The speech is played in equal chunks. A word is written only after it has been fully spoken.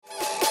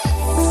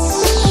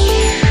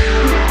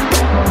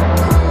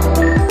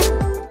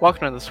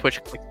Welcome to the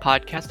Switch Click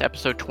Podcast,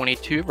 episode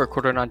 22,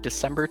 recorded on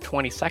December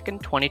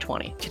 22nd,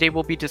 2020. Today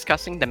we'll be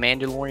discussing The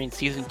Mandalorian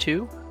Season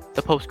 2,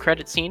 the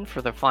post-credit scene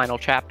for the final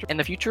chapter, and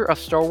the future of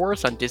Star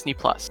Wars on Disney+.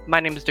 My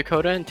name is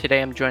Dakota, and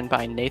today I'm joined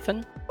by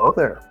Nathan. Hello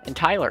there. And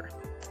Tyler.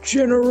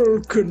 General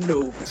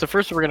Kenobi. So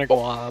first we're going to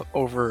go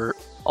over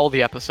all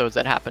the episodes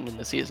that happened in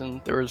the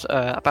season. There was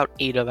about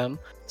 8 of them,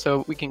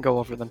 so we can go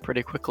over them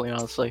pretty quickly,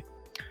 honestly.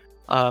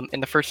 In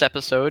the first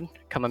episode,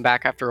 coming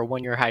back after a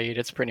 1-year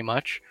hiatus pretty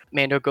much,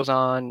 Mando goes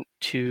on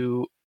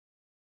to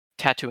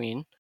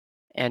Tatooine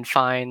and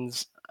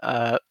finds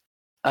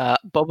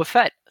Boba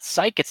Fett.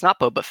 Psych, it's not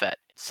Boba Fett.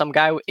 It's some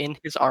guy in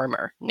his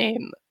armor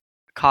named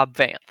Cobb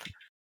Vanth.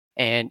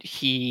 And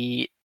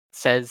he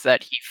says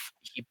that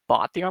he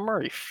bought the armor,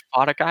 or he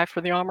fought a guy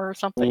for the armor or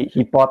something.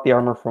 He bought the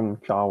armor from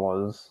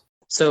Jawas.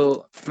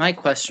 So, my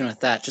question with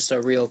that, just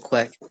a real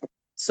quick.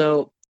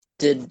 So,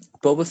 did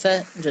Boba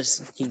Fett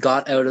he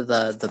got out of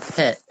the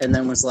pit and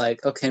then was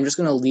like, okay, I'm just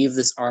going to leave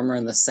this armor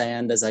in the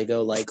sand as I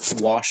go, like,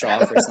 wash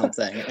off or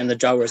something. And the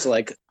Jawas were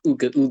like,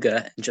 ooga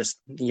ooga, and just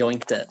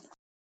yoinked it.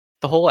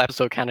 The whole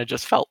episode kind of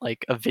just felt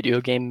like a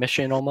video game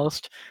mission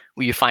almost,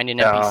 where you find an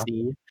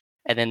NPC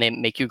and then they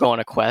make you go on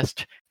a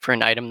quest for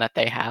an item that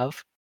they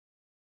have.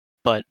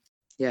 But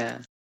yeah,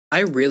 I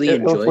really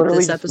enjoyed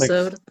this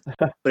episode,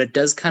 but it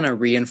does kind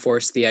of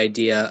reinforce the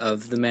idea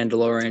of The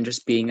Mandalorian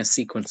just being a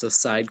sequence of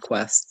side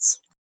quests.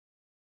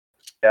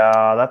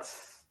 Yeah,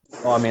 that's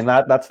a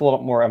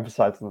little more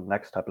emphasized in the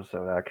next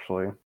episode,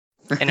 actually.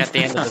 And at the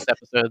end of this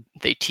episode,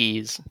 they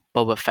tease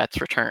Boba Fett's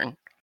return.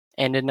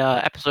 And in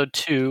episode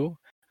 2,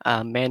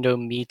 Mando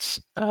meets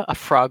a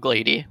frog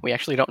lady. We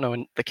actually don't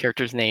know the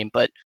character's name,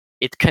 but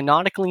it's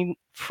canonically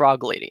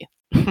Frog Lady.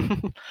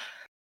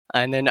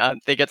 And then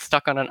they get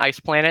stuck on an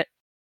ice planet,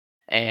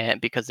 and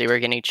because they were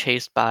getting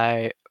chased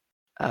by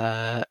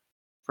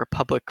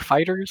Republic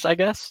fighters, I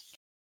guess.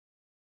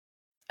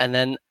 And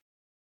then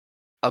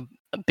a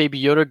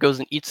Baby Yoda goes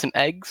and eats some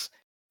eggs,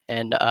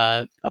 and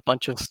a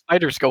bunch of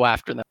spiders go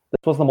after them.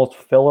 This was the most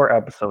filler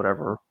episode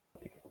ever.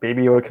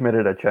 Baby Yoda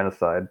committed a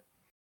genocide.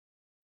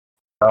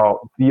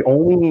 The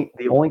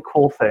only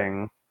cool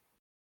thing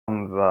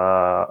from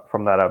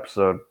that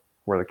episode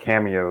were the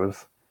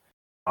cameos.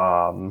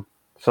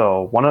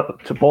 So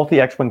both the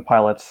X-Wing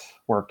pilots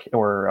were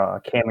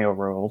cameo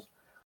roles.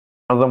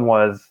 One of them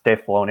was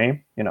Dave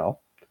Filoni,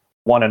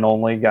 one and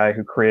only guy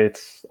who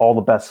creates all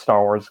the best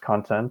Star Wars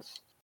content,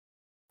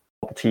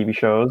 all the TV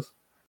shows.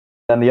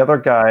 And the other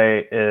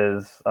guy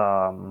is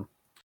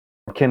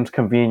Kim's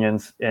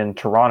Convenience in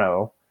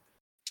Toronto,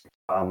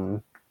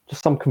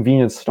 just some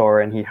convenience store,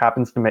 and he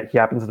happens to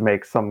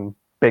make some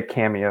big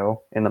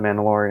cameo in The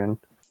Mandalorian.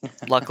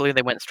 Luckily,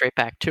 they went straight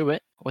back to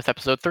it with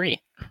episode 3.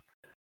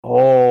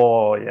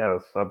 Oh,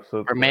 yes,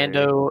 episode 3.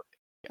 Mando,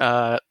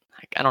 I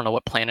don't know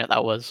what planet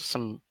that was.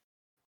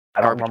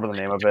 I don't remember the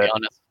name of it.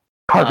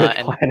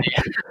 And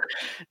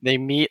they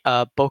meet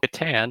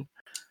Bo-Katan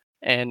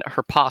and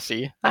her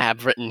posse. I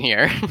have written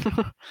here.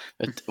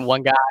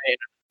 One guy and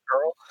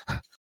a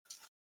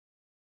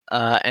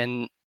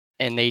girl.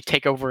 And they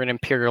take over an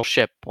Imperial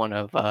ship, one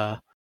of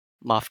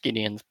Moff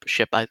Gideon's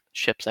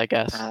ships, I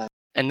guess.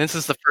 And this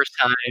is the first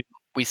time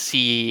we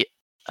see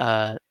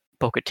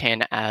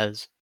Bo-Katan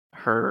as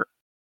her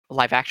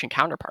live-action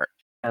counterpart.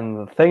 And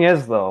the thing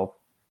is, though,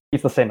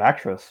 she's the same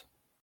actress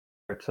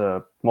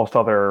to most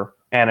other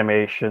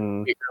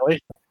animation. Really?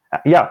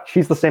 Yeah,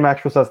 she's the same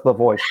actress as the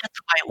voice. That's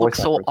why it looks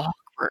so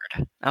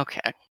awkward.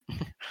 Okay.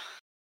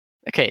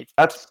 Okay.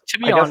 To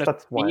be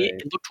honest,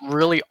 it looked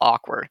really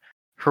awkward.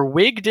 Her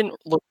wig didn't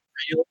look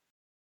real.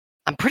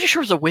 I'm pretty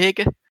sure it was a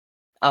wig.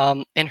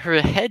 And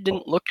her head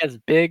didn't look as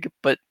big,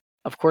 but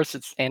of course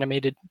it's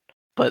animated.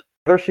 But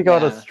either she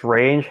got a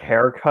strange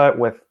haircut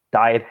with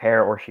dyed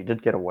hair, or she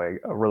did get a wig,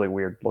 a really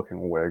weird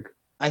looking wig.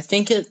 I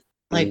think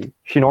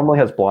she normally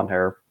has blonde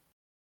hair.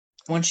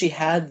 When she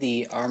had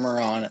the armor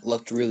on, it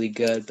looked really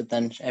good, but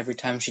then every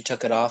time she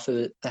took it off,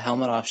 the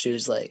helmet off, she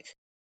was like,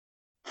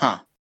 huh.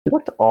 She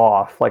looked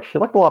off. Like, she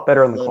looked a lot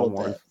better in the Clone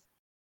Wars.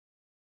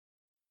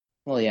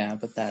 Well, yeah,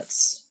 but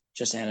that's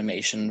just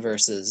animation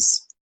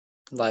versus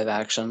live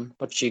action.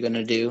 What's she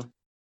gonna do?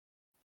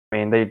 I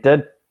mean, they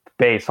did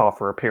base off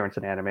her appearance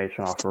in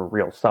animation off her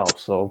real self,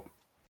 so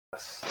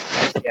that's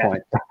the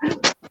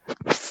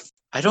point.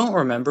 I don't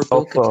remember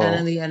Bo-Katan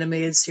in the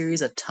animated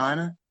series a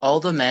ton. All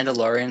the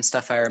Mandalorian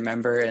stuff I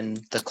remember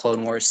in the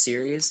Clone Wars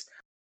series,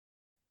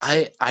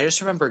 I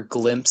just remember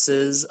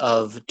glimpses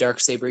of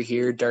Darksaber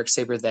here,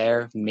 Darksaber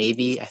there,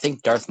 maybe. I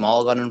think Darth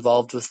Maul got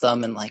involved with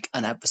them in like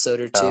an episode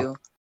or two.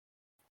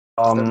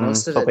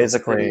 So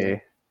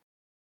basically,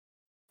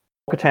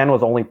 Bo-Katan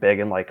was only big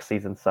in like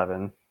season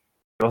 7.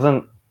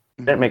 It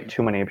didn't make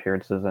too many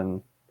appearances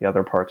in the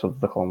other parts of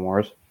the Clone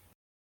Wars.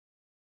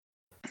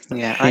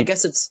 Yeah, I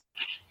guess it's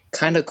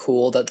kind of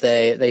cool that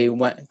they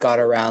got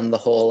around the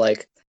whole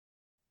like,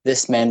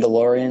 this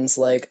Mandalorian's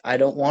like, I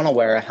don't want to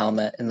wear a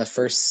helmet in the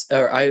first,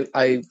 or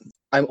I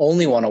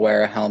only want to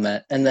wear a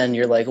helmet, and then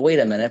you're like, wait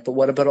a minute, but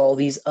what about all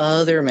these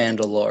other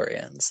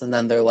Mandalorians? And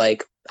then they're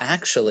like,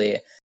 actually,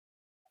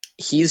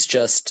 he's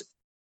just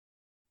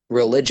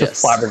religious.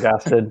 Just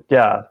flabbergasted.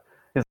 Yeah.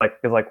 He's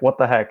like, what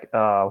the heck?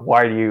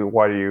 Why do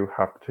you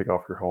have to take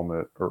off your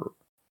helmet? Or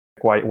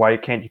why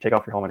can't you take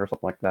off your helmet or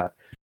something like that?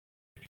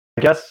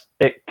 I guess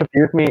it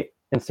confused me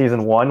in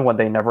season 1 when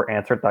they never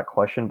answered that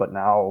question, but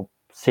now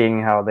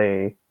seeing how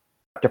they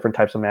have different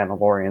types of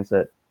Mandalorians,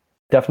 it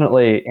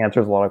definitely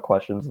answers a lot of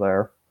questions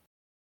there.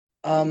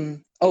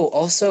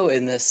 Also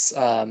in this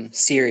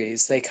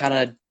series, they kind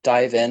of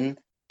dive in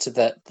to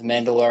that the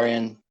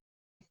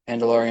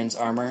Mandalorian's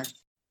armor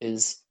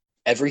is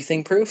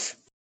everything proof,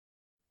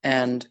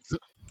 and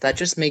that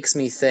just makes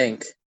me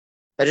think.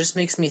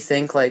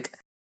 Like,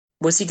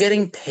 was he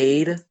getting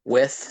paid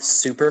with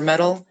super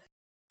metal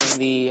in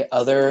the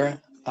other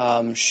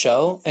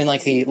show in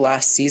like the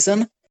last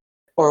season,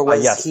 or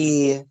was Yes.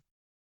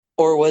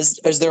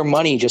 is their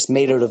money just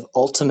made out of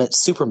ultimate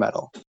super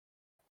metal?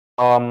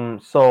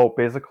 So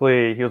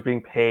basically, he was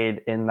being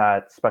paid in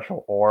that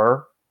special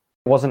ore.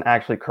 It wasn't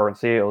actually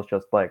currency. It was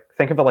just like,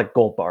 think of it like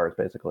gold bars,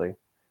 basically.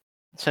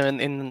 So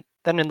in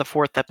the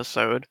 4th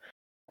episode,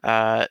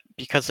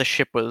 because the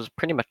ship was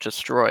pretty much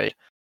destroyed,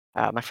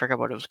 I forgot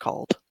what it was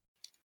called.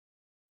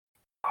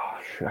 Oh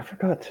shoot, I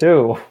forgot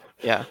too.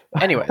 Yeah.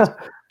 Anyways,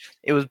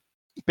 it was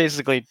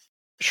basically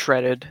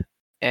shredded,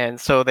 and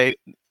so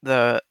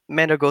the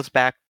Mando goes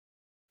back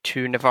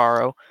to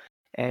Navarro,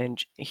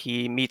 and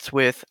he meets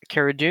with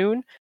Cara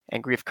Dune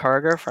and Grief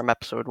Karga from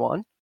episode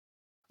 1.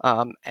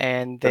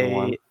 And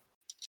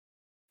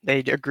they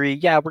agree,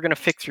 yeah, we're gonna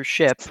fix your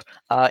ship.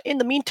 In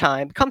the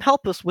meantime, come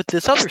help us with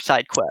this other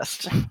side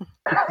quest.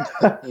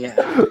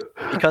 Yeah.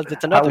 Because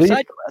it's another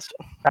side quest.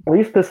 At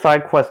least this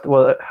side quest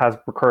has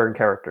recurring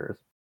characters.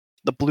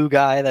 The blue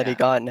guy that he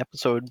got in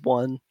episode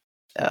 1,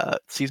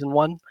 season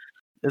 1,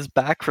 is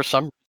back for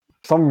some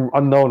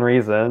unknown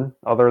reason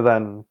other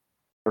than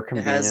their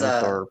convenience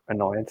or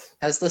annoyance.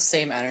 Has the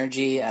same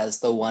energy as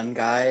the one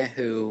guy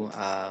who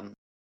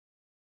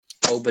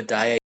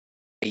Obadiah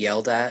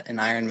yelled at in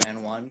Iron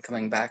Man 1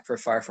 coming back for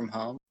Far From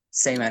Home.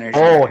 Same energy.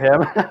 Oh,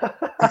 him.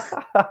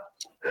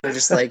 They're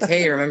just like,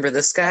 hey, remember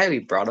this guy? We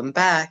brought him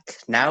back.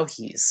 Now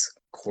he's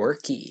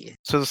quirky.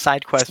 So the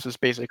side quest was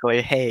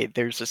basically, hey,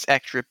 there's this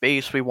extra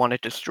base we want to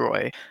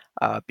destroy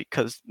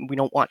because we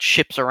don't want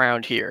ships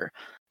around here.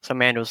 So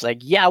Mando's like,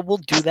 yeah, we'll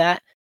do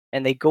that.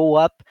 And they go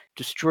up,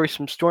 destroy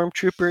some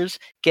stormtroopers,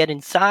 get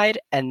inside,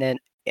 and then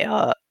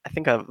I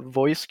think a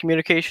voice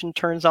communication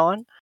turns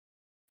on.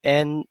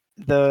 And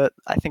I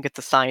think it's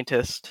a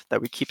scientist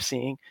that we keep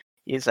seeing.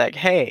 He's like,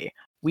 hey,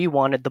 we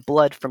wanted the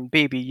blood from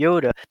Baby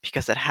Yoda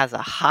because it has a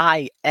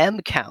high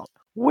M count.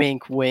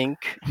 Wink,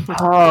 wink.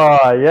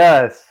 Ah,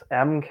 yes,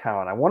 M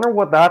count. I wonder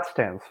what that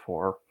stands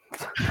for.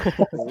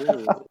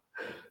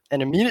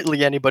 And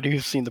immediately anybody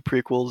who's seen the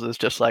prequels is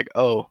just like,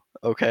 oh,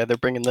 okay, they're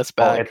bringing this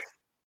back.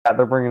 Yeah,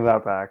 they're bringing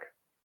that back.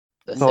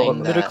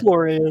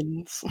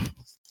 Midichlorians.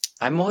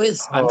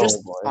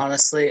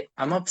 Honestly,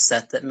 I'm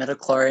upset that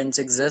midichlorians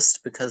exist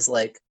because,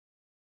 like,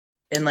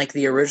 in like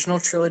the original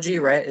trilogy,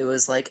 right? It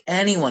was like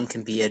anyone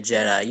can be a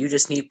Jedi. You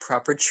just need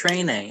proper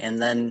training. And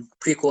then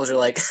prequels are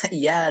like,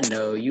 yeah,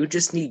 no, you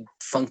just need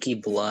funky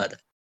blood.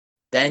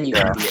 Then you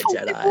can be a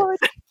Jedi.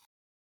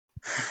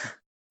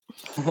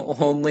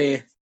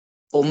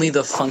 Only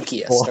the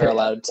funkiest are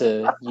allowed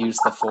to use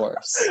the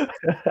Force.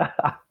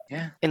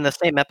 Yeah. In the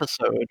same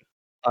episode,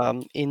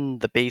 in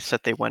the base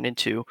that they went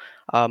into,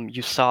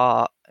 you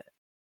saw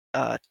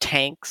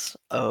tanks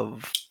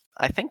of,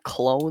 I think,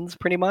 clones,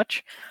 pretty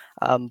much.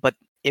 But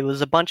it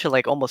was a bunch of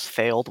like almost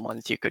failed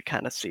ones you could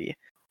kind of see,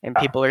 and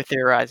people are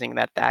theorizing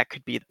that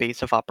could be the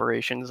base of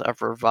operations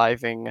of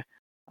reviving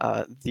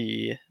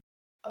the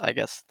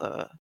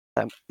Emperor.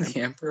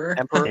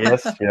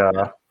 Yes,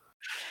 yeah.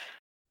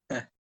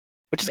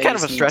 Which is kind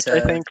of a stretch, I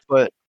think,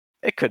 but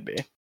it could be.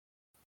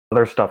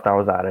 Other stuff that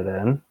was added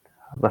in.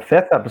 The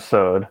 5th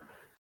episode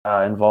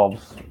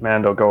involves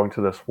Mando going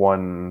to this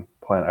one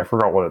planet. I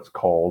forgot what it's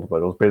called, but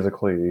it was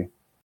basically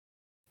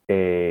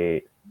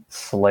a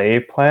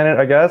slave planet,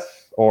 I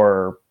guess,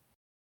 or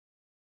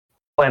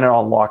planet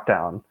on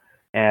lockdown.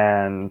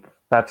 And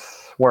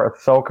that's where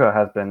Ahsoka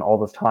has been all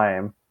this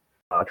time,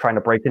 trying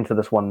to break into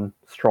this one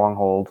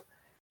stronghold.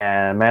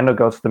 And Mando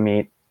goes to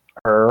meet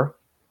her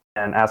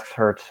and asks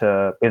her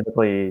to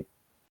basically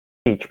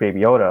teach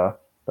Baby Yoda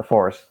the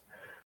Force.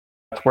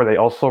 That's where they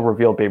also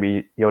reveal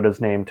Baby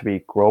Yoda's name to be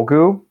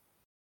Grogu.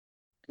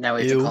 Now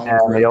we have to call him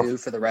Grogu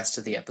for the rest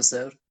of the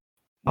episode.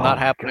 Not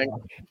happening.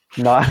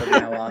 Not from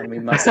now on. We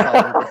must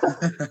call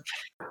him.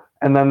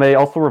 And then they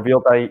also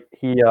revealed that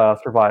he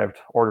survived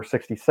Order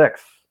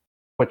 66,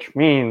 which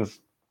means.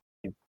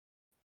 And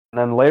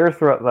then later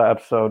throughout the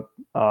episode,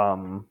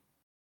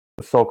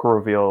 Ahsoka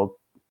revealed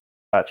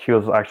that she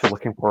was actually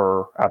looking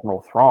for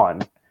Admiral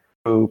Thrawn,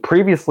 who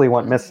previously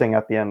went missing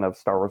at the end of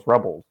Star Wars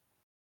Rebels.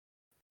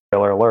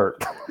 Spoiler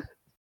alert.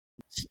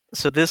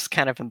 So this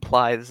kind of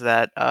implies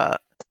that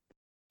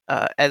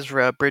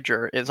Ezra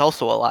Bridger is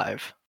also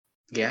alive.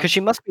 Yeah. Because she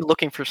must be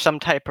looking for some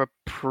type of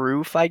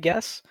proof, I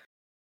guess.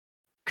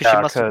 Because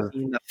she must have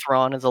seen that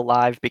Thrawn is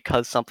alive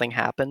because something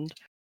happened.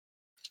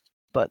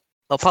 But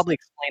they'll probably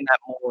explain that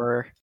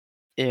more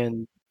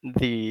in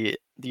the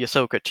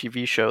Ahsoka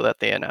TV show that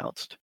they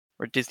announced,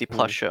 or Disney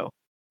Plus show.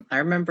 I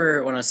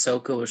remember when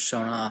Ahsoka was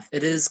shown off.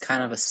 It is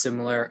kind of a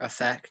similar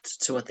effect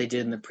to what they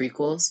did in the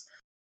prequels,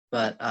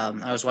 but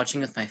I was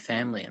watching with my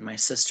family, and my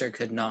sister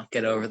could not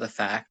get over the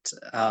fact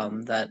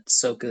that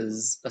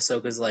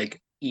Ahsoka's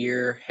like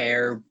ear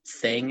hair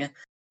thing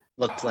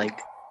looked like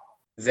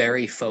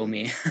very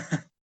foamy.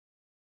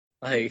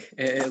 Like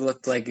it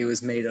looked like it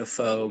was made of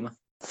foam.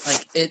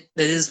 Like it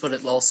is what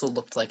it also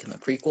looked like in the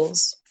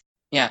prequels.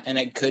 Yeah, and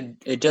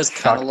it does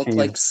kind of look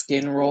like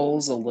skin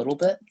rolls a little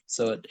bit,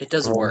 so it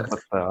does work.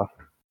 Her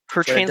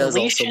But it does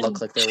also translation look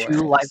like they're to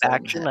wearing live foam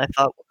action, head. I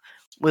thought,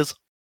 was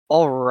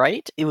all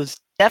right. It was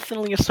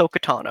definitely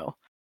Ahsoka Tano.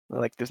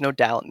 Like, there's no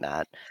doubt in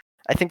that.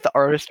 I think the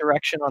artist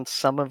direction on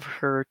some of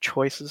her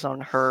choices on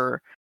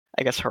her,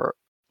 I guess her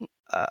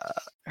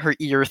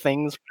ear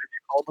things, whatever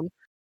you call them,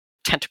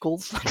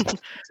 tentacles,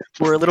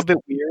 were a little bit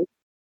weird.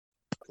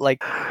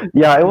 Like,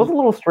 yeah, it was a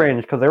little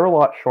strange because they were a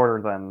lot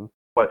shorter than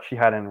what she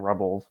had in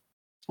Rebels.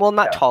 well,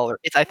 not taller.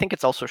 I think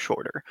it's also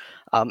shorter.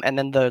 And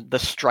then the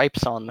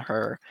stripes on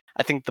her,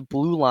 I think the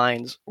blue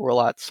lines were a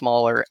lot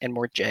smaller and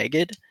more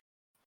jagged,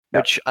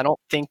 which I don't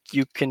think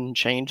you can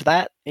change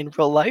that in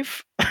real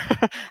life.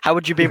 How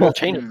would you be able to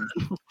change it?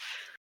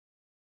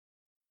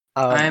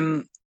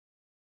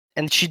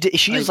 And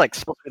she's like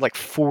supposed to be like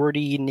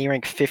 40,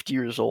 nearing 50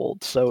 years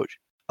old, so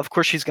of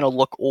course she's gonna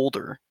look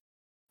older.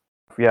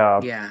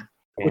 Yeah.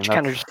 Which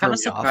kind of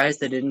surprised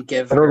they didn't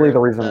give literally her the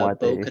reason why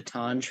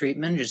Bo-Katan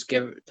treatment. Just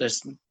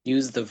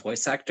use the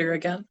voice actor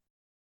again,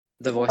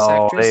 the voice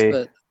actress.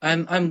 But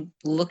I'm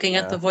looking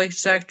at the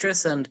voice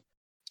actress, and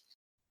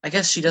I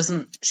guess she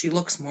doesn't. She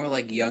looks more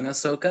like young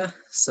Ahsoka,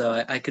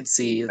 so I could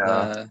see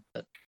the.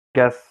 I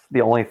guess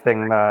the only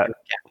thing that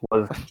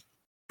was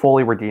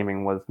fully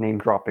redeeming was name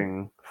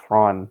dropping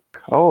Thrawn.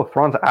 Oh,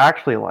 Thrawn's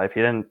actually alive. He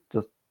didn't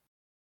just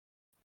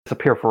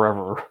disappear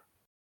forever.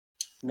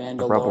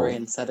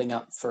 Mandalorian setting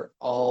up for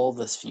all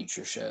the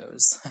future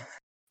shows.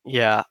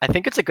 Yeah, I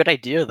think it's a good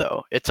idea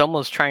though. It's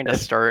almost trying to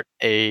start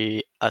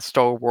a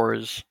Star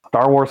Wars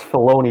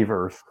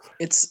Filoniverse.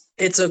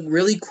 It's a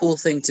really cool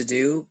thing to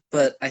do,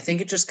 but I think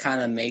it just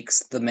kind of makes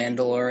the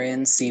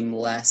Mandalorian seem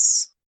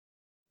less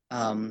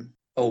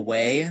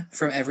away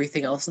from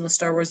everything else in the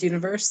Star Wars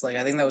universe. Like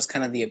I think that was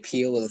kind of the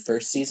appeal of the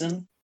first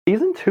season.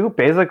 Season 2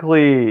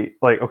 basically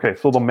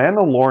so the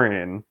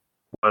Mandalorian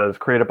was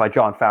created by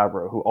Jon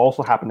Favreau, who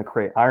also happened to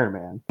create Iron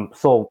Man.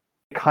 So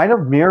it kind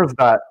of mirrors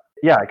that.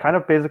 Yeah, it kind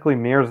of basically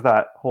mirrors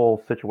that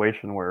whole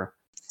situation where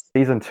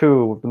season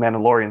 2, The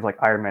Mandalorian's like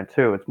Iron Man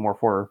 2. It's more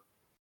for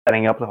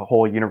setting up the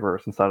whole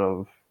universe instead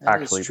of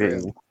actually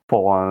being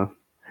full on,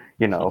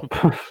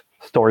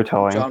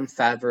 storytelling. Jon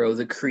Favreau,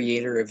 the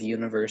creator of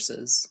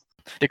universes.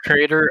 The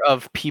creator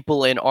of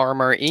people in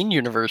armor in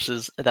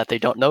universes that they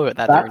don't know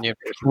that they're in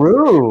universes.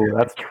 True.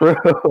 That's true.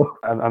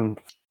 I'm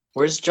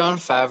Where's Jon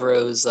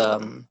Favreau's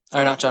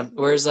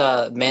where's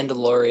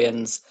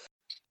Mandalorian's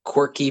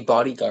quirky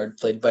bodyguard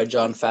played by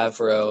Jon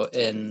Favreau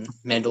in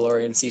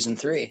Mandalorian season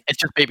 3? It's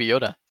just Baby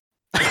Yoda.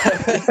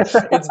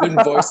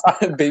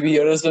 Baby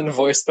Yoda's been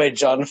voiced by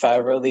Jon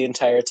Favreau the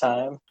entire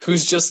time.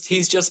 He's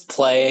just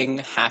playing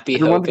Happy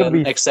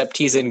Hogan, except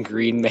he's in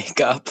green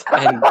makeup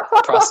and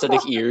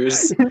prosthetic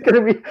ears. He's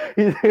gonna be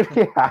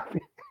happy.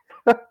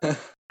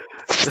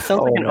 It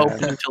sounds like an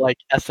opening to like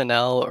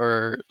SNL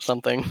or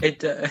something. It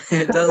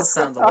does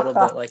sound a little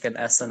bit like an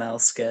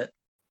SNL skit.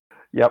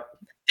 Yep.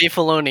 Dave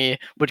Filoni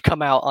would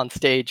come out on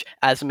stage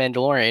as a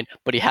Mandalorian,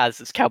 but he has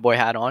his cowboy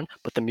hat on,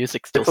 but the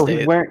music still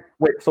stays.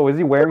 So is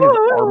he wearing his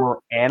armor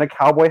and a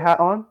cowboy hat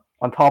on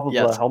top of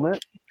the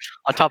helmet?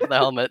 On top of the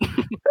helmet.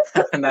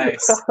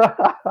 Nice.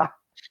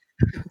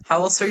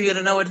 How else are you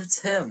gonna know it's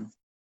him?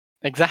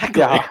 Exactly.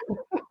 Yeah.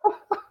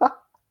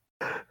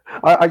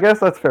 I guess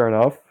that's fair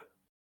enough.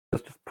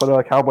 Just put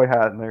a cowboy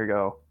hat and there you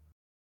go.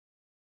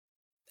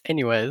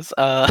 Anyways,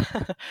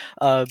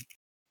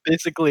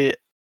 basically,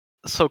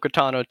 Ahsoka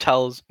Tano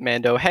tells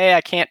Mando, "Hey,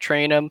 I can't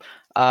train him.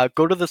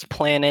 Go to this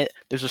planet.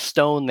 There's a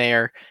stone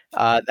there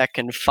that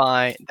can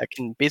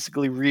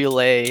basically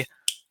relay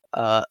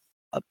a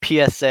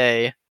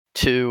PSA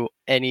to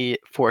any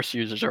Force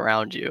users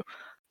around you."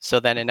 So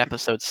then in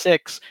episode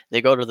 6,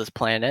 they go to this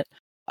planet,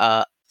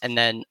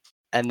 and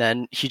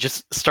then he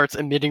just starts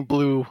emitting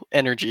blue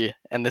energy,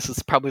 and this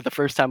is probably the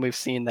first time we've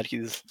seen that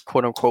he's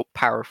quote unquote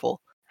powerful.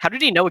 How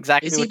did he know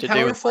exactly what to do? Is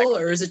he powerful,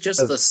 or is it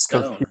just the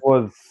stone?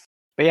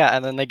 But yeah,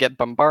 and then they get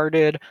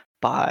bombarded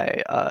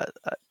by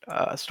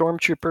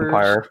stormtroopers.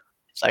 Empire.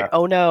 It's like,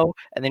 oh no!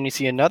 And then you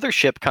see another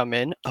ship come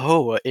in.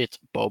 Oh, it's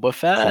Boba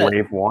Fett.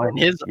 Wave 1.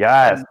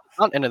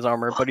 Not in his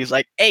armor, but he's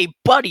like, "Hey,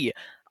 buddy,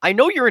 I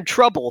know you're in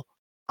trouble.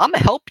 I'm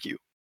gonna help you.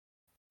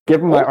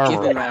 Give him my armor.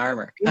 Give me my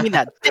armor. Give me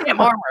that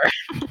damn armor."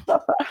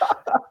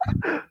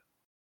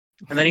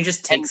 And then he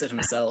just takes it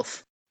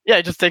himself. Yeah,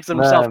 he just takes it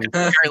himself.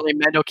 Apparently,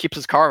 Mando keeps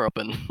his car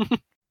open.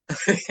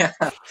 Yeah.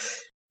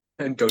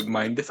 And don't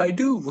mind if I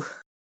do.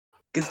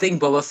 Good thing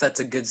Boba Fett's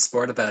a good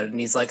sport about it, and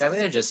he's like, I'm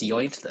gonna just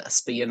yoink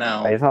this, but he's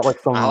not like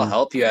some I'll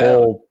help you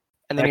out.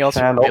 And then he Next also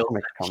Shand revealed also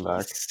makes a that he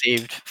comeback.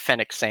 saved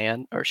Fennec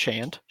Sand or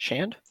Shand.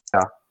 Shand?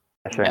 Yeah,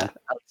 Yeah,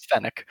 that's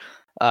Fennec.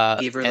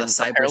 Gave her the And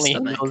cyber apparently he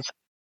stomach.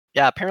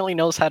 apparently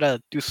knows how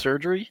to do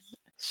surgery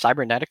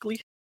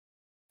cybernetically.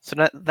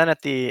 So then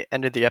at the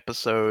end of the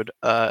episode,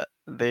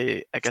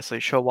 they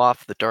show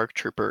off the Dark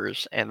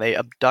Troopers and they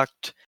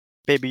abduct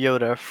Baby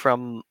Yoda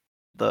from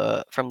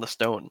the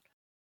stone.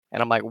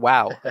 And I'm like,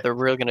 wow, they're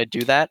really gonna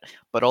do that.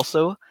 But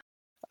also,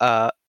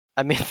 I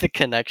made the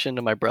connection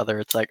to my brother.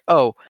 It's like,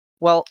 oh,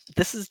 well,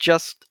 this is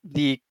just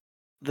the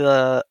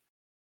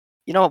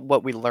you know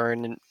what we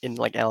learn in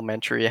like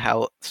elementary,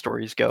 how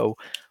stories go,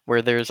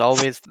 where there's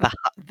always the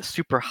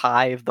super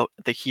high of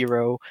the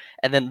hero,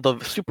 and then the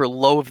super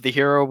low of the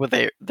hero, where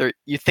they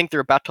you think they're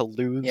about to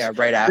lose. Yeah,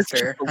 right This is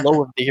just after. the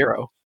low of the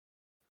hero.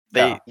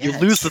 You Yeah,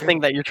 lose it's the thing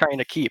true. that you're trying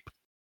to keep.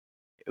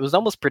 It was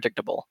almost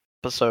predictable.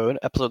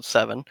 Episode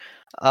 7.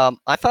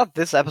 I thought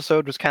this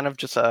episode was kind of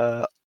just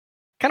kind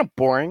of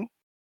boring,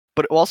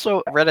 but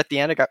also right at the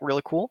end it got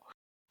really cool.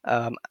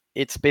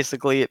 It's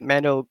basically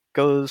Mando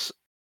goes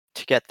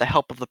to get the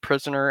help of the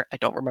prisoner. I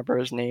don't remember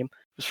his name.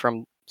 It was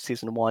from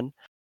season 1.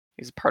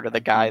 He's part of the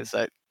guys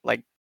that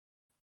like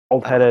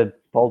bald-headed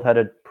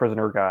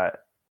prisoner guy,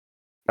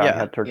 bounty yeah,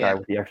 hunter yeah. guy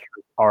with the extra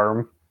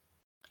arm.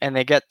 and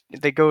they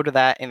go to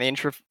that and they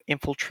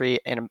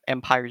infiltrate an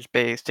Empire's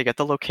base to get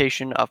the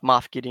location of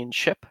Moff Gideon's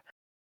ship.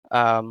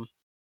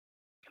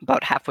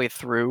 About halfway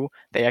through,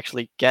 they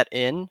actually get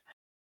in,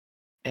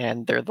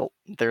 and they're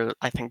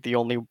I think the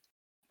only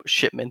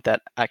shipment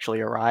that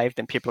actually arrived,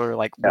 and people are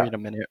like, Yeah. wait a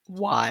minute,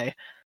 why?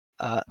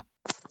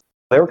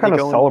 They were kind of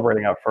go in-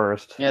 celebrating at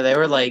first. Yeah, they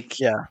were like,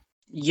 Yeah,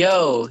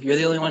 yo, you're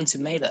the only ones who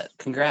made it.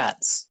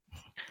 Congrats.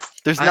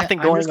 there's nothing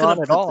I'm just going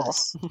gonna on at put all.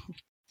 this.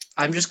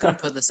 I'm just gonna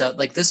put this out.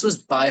 Like, this was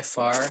by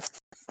far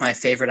my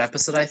favorite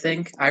episode, I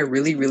think. I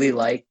really, really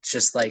liked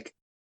just like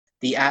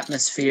the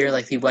atmosphere.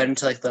 Like, he went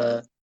into like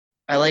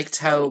I liked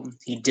how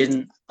he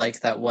didn't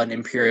like that one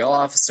Imperial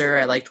officer.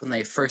 I liked when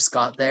they first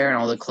got there and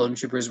all the clone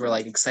troopers were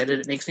like excited.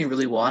 It makes me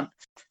really want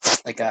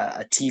like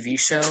a TV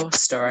show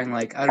starring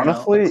like, I don't know,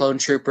 Honestly- a clone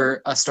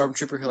trooper, a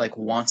stormtrooper who like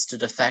wants to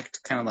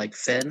defect, kind of like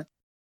Finn.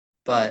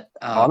 But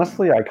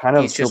Honestly, I kind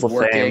of he's feel just the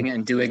working same.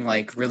 and doing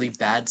like really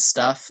bad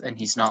stuff and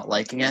he's not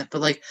liking it.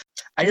 But like,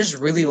 I just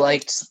really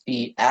liked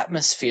the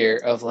atmosphere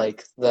of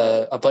like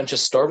a bunch of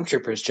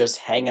stormtroopers just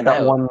hanging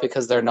That out one-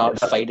 because they're not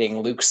yeah.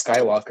 fighting Luke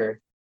Skywalker.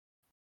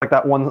 Like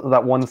that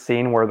one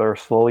scene where they're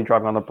slowly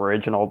driving on the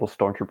bridge and all the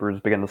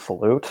stormtroopers begin to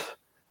salute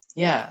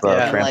Yeah, the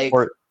Yeah. and like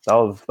transport. That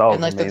was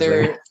and like that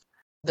amazing.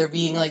 they're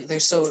being like they're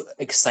so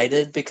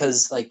excited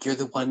because like you're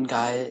the one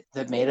guy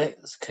that made it.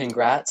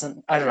 Congrats.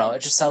 And I don't know,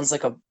 it just sounds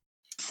like a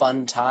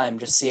fun time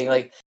just seeing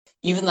like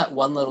even that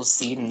one little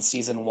scene in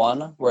season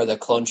 1 where the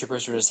clone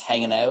troopers are just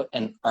hanging out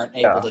and aren't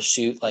able Yeah. to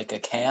shoot like a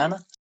can.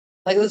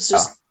 Like it's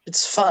just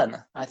it's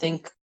fun. I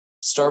think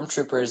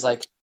stormtroopers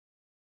like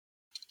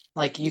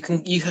you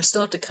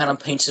still have to kind of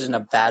paint it in a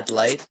bad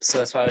light. So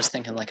that's why I was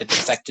thinking like a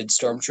defected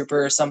stormtrooper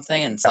or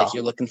something. And it's like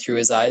you're looking through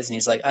his eyes and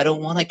he's like, I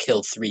don't want to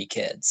kill 3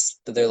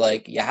 kids. But they're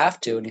like, you have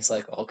to. And he's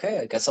like, okay,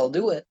 I guess I'll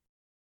do it.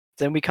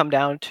 Then we come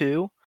down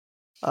to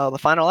the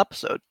final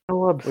episode,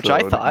 which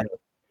I thought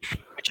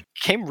which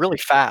came really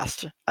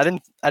fast. I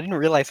didn't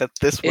realize that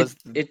this was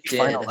the It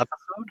final did.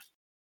 episode,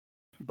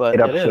 but 8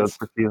 it episodes is.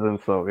 per season,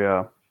 so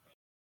yeah.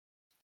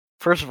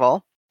 First of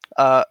all,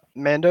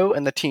 Mando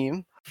and the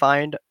team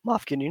find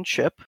Moff Gideon's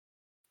ship.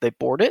 They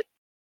board it,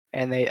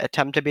 and they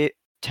attempt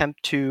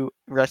to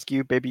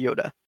rescue Baby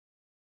Yoda.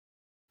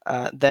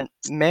 Then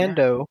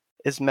Mando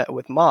is met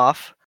with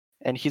Moff,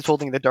 and he's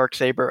holding the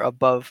Darksaber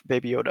above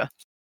Baby Yoda.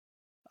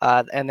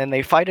 And then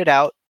they fight it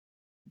out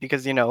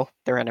because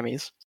they're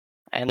enemies.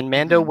 And then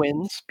Mando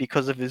wins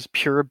because of his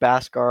pure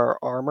Beskar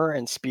armor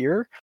and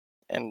spear.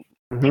 And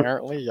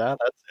apparently,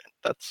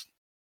 that's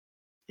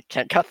you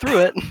can't cut through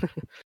it.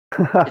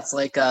 It's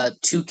like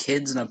 2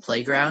 kids in a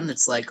playground.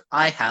 It's like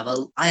I have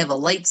a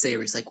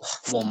lightsaber. He's like,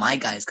 well, my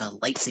guy's got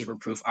lightsaber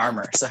proof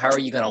armor. So how are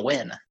you gonna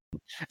win?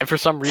 And for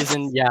some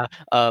reason,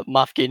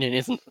 Moff Gideon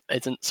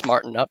isn't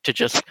smart enough to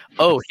just,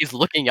 he's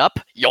looking up,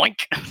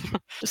 yoink,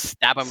 just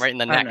stab him right in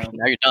the neck.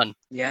 Now you're done.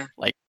 Yeah.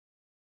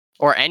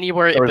 Or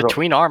anywhere in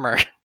between armor.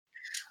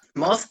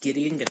 Moff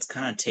Gideon gets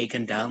kind of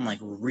taken down like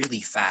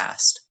really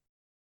fast.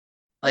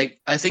 Like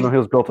I think he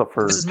was built up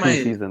for 2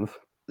 seasons.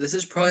 This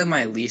is probably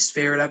my least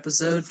favorite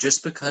episode,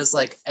 just because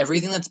like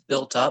everything that's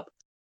built up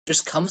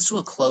just comes to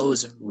a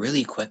close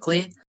really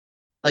quickly.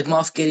 Like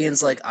Moff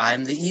Gideon's like,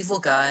 I'm the evil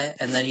guy,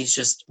 and then he's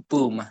just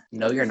boom,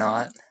 no you're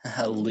not,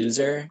 a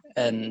loser,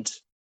 and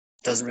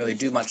doesn't really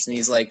do much. And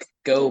he's like,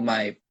 go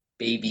my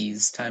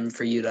babies, time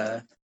for you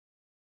to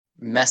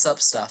mess up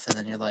stuff, and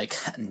then you're like,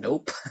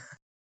 nope.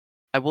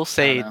 I will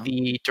say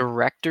the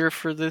director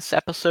for this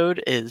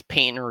episode is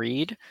Peyton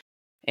Reed,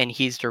 and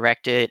he's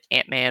directed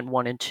Ant-Man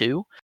 1 and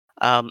 2.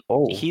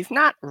 He's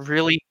not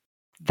really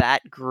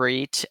that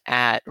great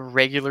at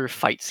regular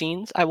fight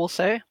scenes, I will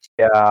say.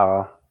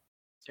 Yeah.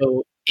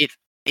 So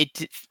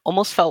it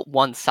almost felt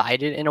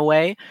one-sided in a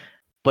way,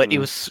 but it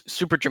was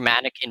super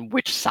dramatic in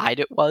which side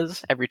it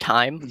was every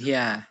time.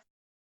 Yeah.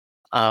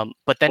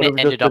 But then it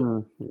ended up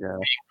yeah.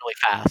 really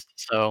fast.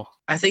 So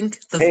I think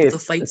Hey, the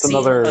fight it's scene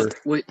another-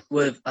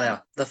 with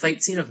the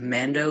fight scene of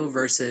Mando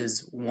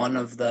versus one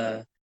of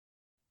the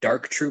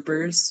Dark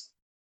Troopers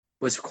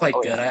was quite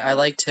Oh, good. I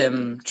liked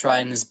him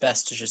trying his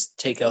best to just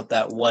take out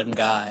that one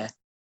guy.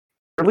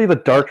 Really, the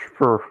Dark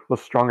Trooper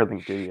was stronger than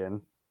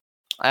Gideon.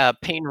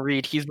 Peyton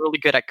Reed, he's really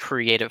good at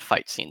creative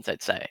fight scenes,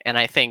 I'd say. And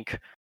I think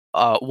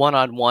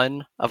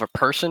one-on-one of a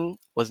person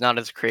was not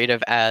as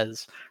creative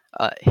as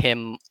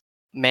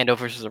Mando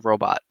versus a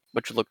robot,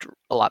 which looked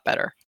a lot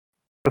better.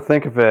 To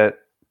think of it,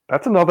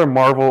 that's another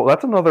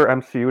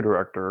MCU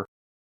director.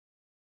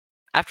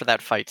 After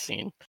that fight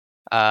scene,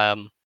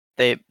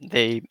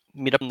 they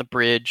meet up on the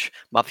bridge.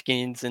 Moff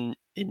Gideon's in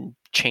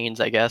chains,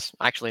 I guess.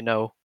 Actually,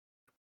 no.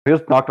 He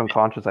was knocked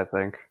unconscious, I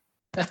think.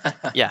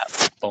 Yeah,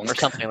 or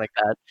something like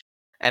that.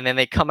 And then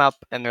they come up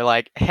and they're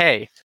like,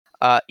 "Hey,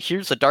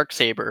 here's a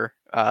Darksaber,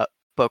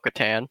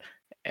 Bo-Katan."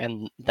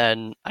 And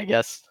then I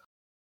guess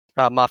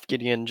Moff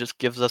Gideon just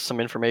gives us some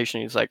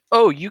information. He's like,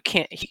 "Oh, you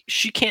can't.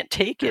 She can't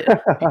take it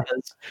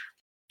because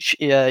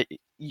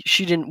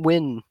she didn't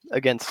win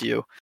against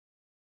you."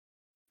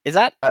 Has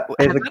that ever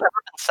been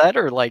said,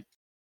 or like?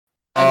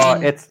 I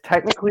mean, it's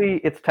technically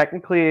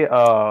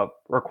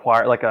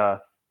required, like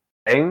a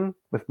thing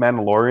with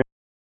Mandalorians,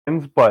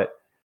 but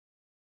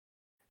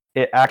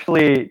it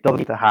actually doesn't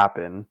need to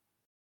happen.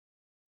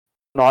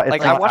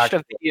 Like, I watched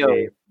a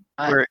video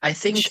where I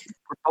think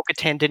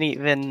Bo-Katan didn't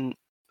even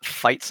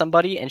fight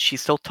somebody and she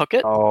still took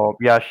it. Oh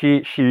yeah,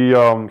 she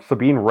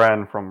Sabine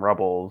Wren from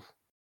Rebels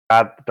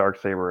had the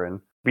Darksaber, and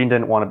Sabine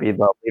didn't want to be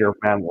the leader of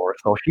Mandalore,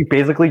 so she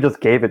basically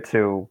just gave it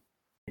to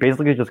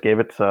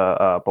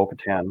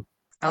Bo-Katan.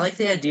 I like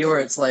the idea where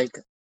it's like,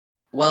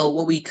 well,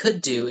 what we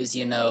could do is,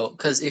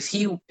 because if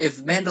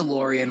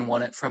Mandalorian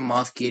won it from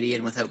Moff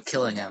Gideon without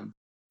killing him,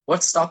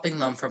 what's stopping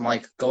them from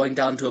like going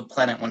down to a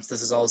planet once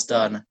this is all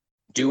done,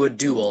 do a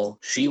duel,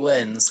 she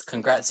wins,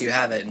 congrats, you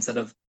have it, instead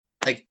of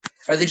like,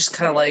 are they just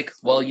kind of like,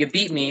 well, you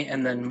beat me,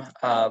 and then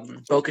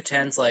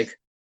Bo-Katan's like,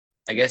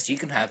 I guess you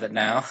can have it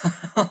now.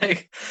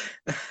 Like,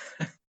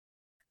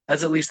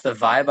 that's at least the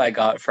vibe I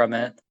got from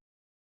it.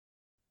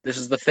 This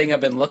is the thing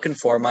I've been looking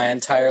for my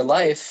entire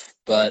life,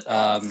 but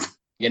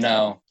you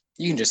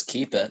can just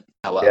keep it.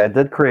 Oh, well. Yeah, it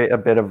did create a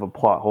bit of a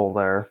plot hole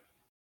there,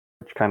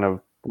 which kind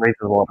of raises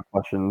a lot of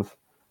questions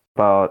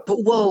about.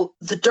 But whoa,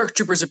 the Dark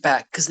Troopers are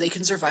back because they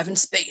can survive in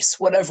space.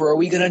 Whatever are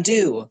we gonna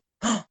do?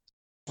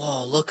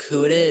 Whoa, look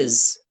who it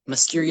is!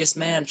 Mysterious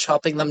man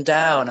chopping them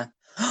down.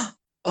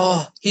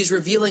 Oh, he's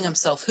revealing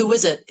himself. Who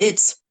is it?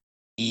 It's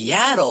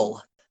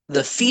Yaddle,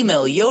 the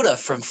female Yoda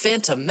from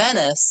Phantom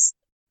Menace.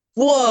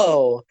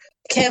 Whoa!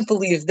 Can't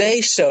believe they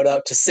showed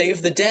up to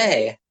save the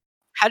day.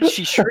 How did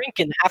she shrink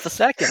in half a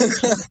second?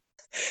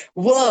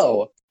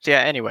 Whoa! So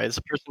yeah. Anyways,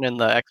 the person in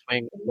the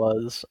X-wing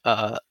was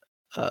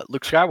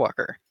Luke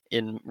Skywalker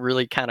in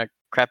really kind of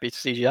crappy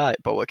CGI.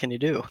 But what can you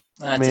do?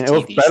 I mean, it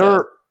was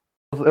better.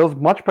 It was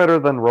much better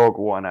than Rogue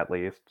One, at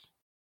least.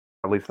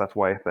 At least that's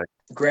why I think.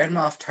 Grand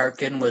Moff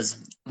Tarkin was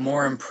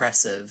more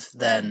impressive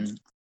than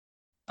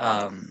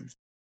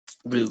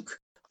Luke.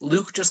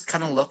 Luke just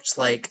kind of looked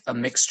like a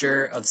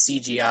mixture of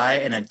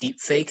CGI and a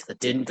deepfake that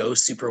didn't go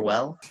super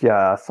well.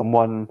 Yeah,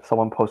 someone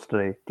posted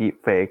a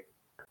deepfake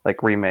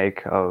like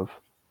remake of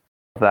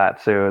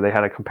that, so they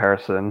had a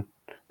comparison.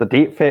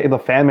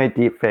 The fan-made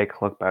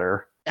deepfake looked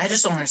better. I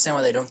just don't understand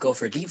why they don't go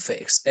for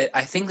deepfakes.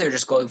 I think they're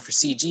just going for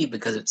CG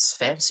because it's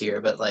fancier,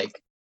 but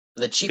like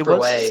the cheaper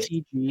way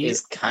CG,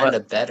 is kind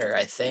of better,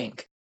 I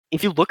think.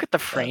 If you look at the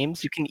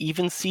frames, you can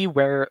even see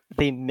where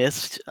they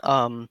missed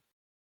some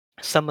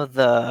of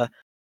the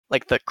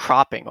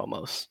cropping,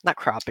 almost not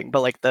cropping,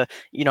 but like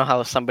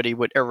how somebody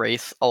would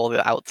erase all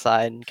the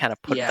outside and kind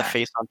of put the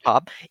face on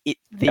top.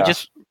 They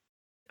just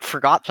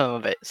forgot some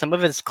of it. Some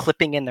of it is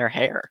clipping in their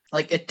hair.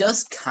 Like it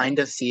does kind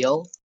of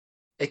feels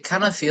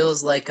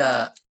like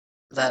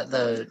that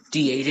the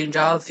de-aging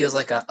job feels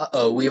like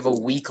we have a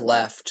week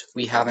left.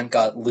 We haven't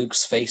got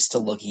Luke's face to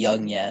look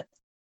young yet.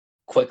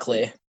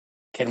 Quickly,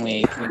 can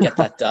we get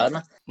that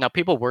done? Now,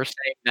 people were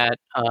saying that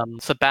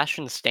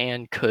Sebastian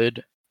Stan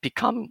could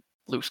become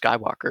Luke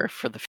Skywalker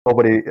for the.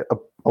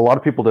 A lot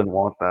of people didn't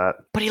want that.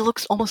 But he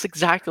looks almost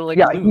exactly like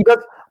Luke. He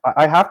does.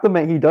 I have to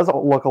admit, he does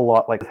look a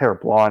lot like his hair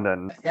blonde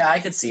and. Yeah, I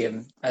could see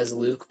him as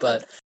Luke,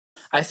 but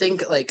I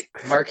think like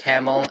Mark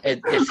Hamill,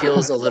 it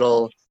feels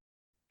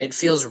it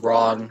feels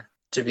wrong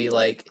to be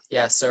like,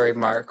 yeah, sorry,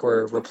 Mark,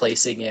 we're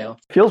replacing you.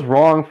 It feels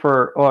wrong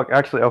for. Well,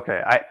 actually,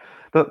 okay.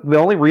 The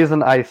only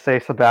reason I say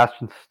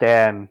Sebastian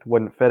Stan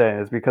wouldn't fit in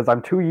is because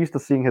I'm too used to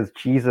seeing his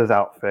Jesus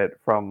outfit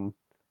from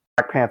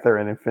Black Panther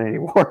and Infinity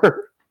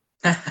War.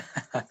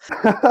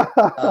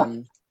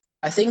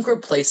 I think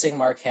replacing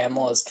Mark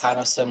Hamill is kind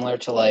of similar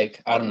to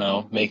like, I don't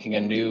know, making a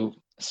new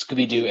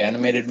Scooby-Doo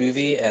animated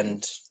movie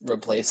and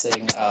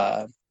replacing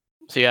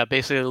So yeah,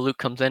 basically Luke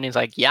comes in, he's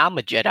like, yeah, I'm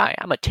a Jedi,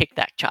 I'm gonna take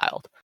that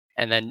child.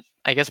 And then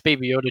I guess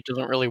Baby Yoda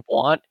doesn't really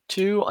want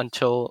to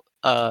until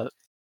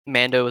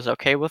Mando is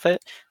okay with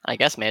it. I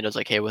guess Mando's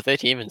okay with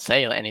it. He didn't even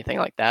say anything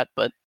like that,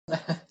 but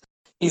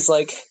he's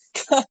like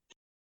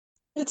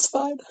It's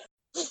fine.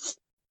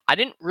 I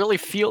didn't really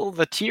feel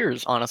the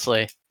tears,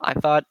 honestly. I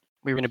thought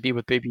we were going to be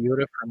with Baby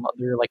Yoda for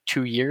another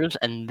 2 years,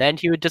 and then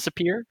he would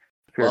disappear.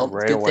 Well,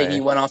 Right good thing away. he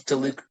went off to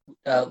Luke.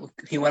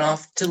 He went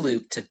off to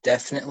Luke to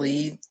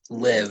definitely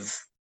live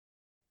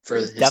for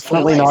his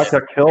Definitely whole not life.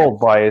 get killed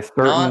by a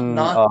certain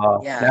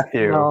yeah.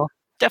 nephew. No,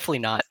 definitely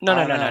not.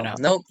 No.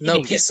 Nope, He didn't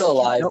he's get- still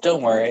alive. nope.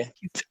 Don't worry.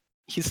 He's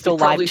He still alive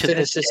probably to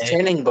finished this his day.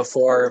 training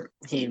before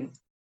he did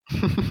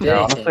Yeah,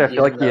 honestly, I anything.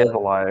 feel like even he is though-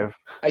 alive.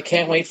 I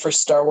can't wait for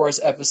Star Wars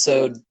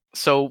Episode.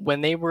 So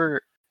when they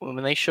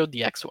showed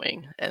the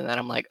X-wing, and then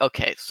I'm like,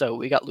 okay, so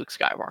we got Luke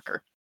Skywalker.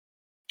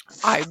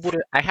 I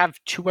have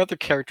two other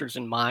characters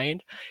in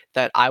mind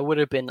that I would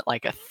have been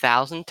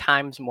 1,000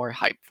 times more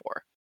hyped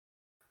for.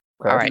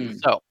 Okay. All right,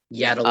 so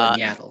Yaddle Uh,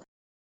 and Yaddle.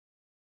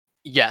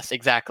 yes,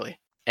 exactly.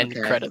 End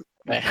Okay. credit.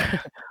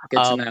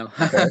 Good to know.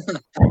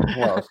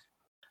 Well,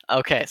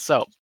 Okay,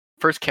 so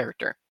first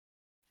character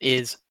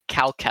is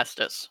Cal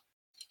Kestis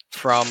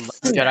from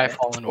Jedi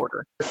Fallen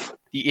Order, the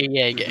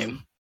EA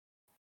game.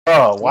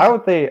 why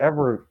would they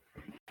ever?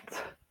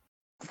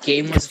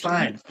 Game was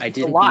fine. I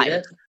didn't alive. beat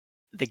it.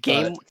 The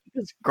game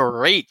is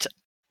great.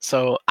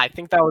 So I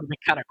think that would be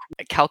kind of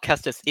cool. Cal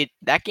Kestis,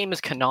 that game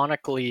is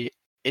canonically,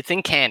 it's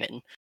in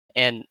canon,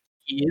 and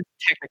he is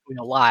technically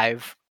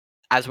alive,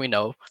 as we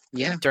know,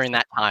 Yeah. during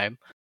that time.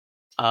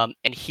 And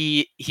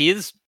he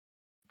is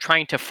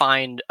trying to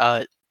find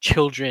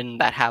children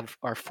that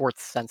are force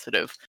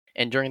sensitive.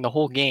 And during the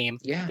whole game,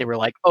 Yeah. they were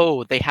like,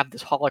 "Oh, they have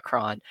this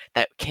holocron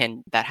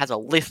that has a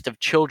list of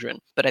children."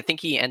 But I think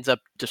he ends up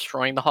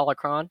destroying the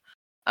holocron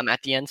at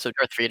the end, so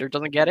Darth Vader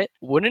doesn't get it.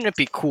 Wouldn't it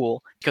be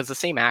cool? Because the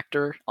same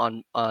actor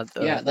on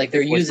the Like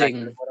they're voice actor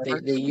using or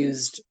whatever. they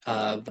used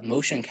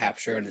motion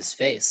capture on his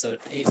face, so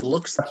he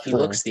looks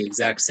the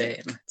exact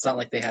same. It's not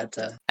like they had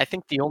to. I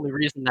think the only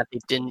reason that they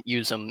didn't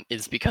use him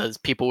is because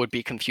people would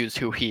be confused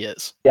who he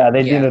is. Yeah, they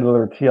Yeah. needed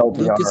another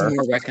TLDR. Luke is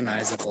more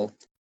recognizable.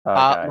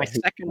 My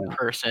second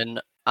person,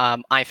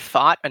 I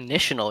thought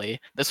initially,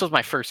 this was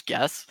my first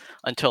guess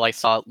until I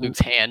saw Luke's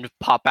hand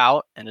pop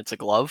out and it's a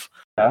glove,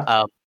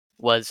 Yeah.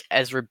 was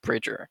Ezra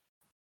Bridger.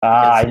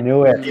 I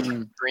knew it. It's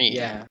green.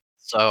 Yeah.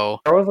 So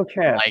There was a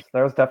chance.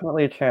 There was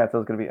definitely a chance it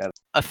was going to be Ed.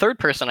 a third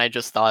person I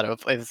just thought of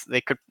is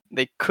they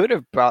could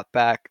have brought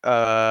back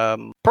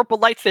Purple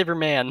Lightsaber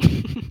Man.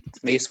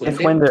 Mace It's Windu.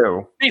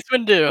 Windu. Mace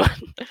Windu.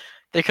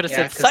 They could have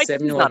said, 'cause "Psych, he's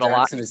Samuel not alive.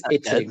 Jackson is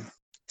He's not dead." itching.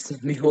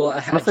 Samuel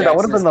Honestly, that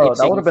would have been for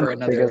the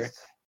another. biggest.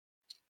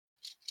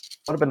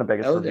 Would have been the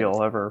biggest That would've been-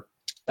 reveal ever.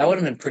 That would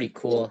have been pretty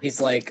cool.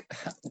 He's like,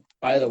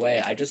 by the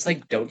way, I just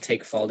don't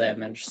take fall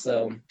damage,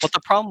 so. But the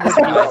problem would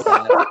be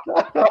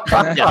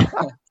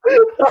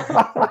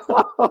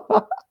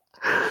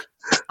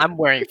I'm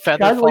wearing feather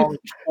Guys, like- falling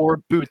 4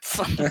 boots.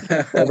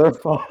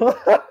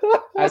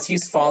 As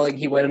he's falling,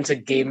 he went into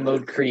game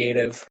mode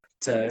creative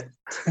to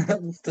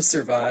to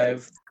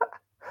survive.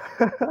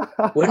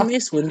 Wouldn't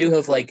Mace Windu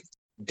have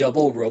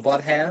double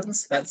robot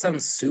hands? That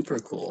sounds super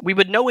cool. We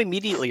would know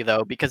immediately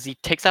though, because he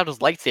takes out his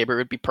lightsaber, it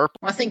would be purple.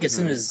 I think as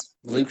soon as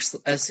Luke's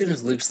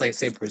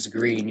lightsaber is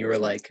green, you were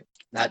like,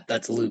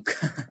 that's Luke.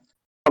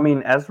 I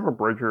mean, Ezra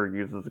Bridger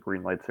uses a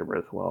green lightsaber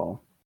as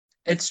well.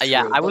 It's true,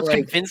 Yeah, I but, was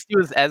convinced he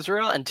was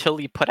Ezra until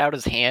he put out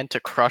his hand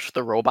to crush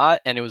the robot,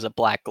 and it was a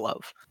black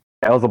glove.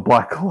 That was a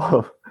black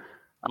glove.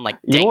 I'm like,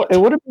 You dang know, it. it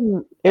would have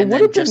been. It and would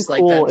then have been just like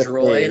cool that if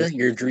droid,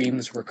 your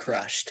dreams were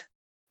crushed.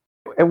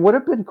 It would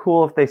have been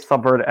cool if they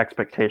subverted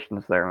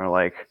expectations there and were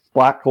like,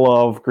 black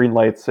glove, green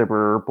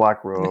lightsaber,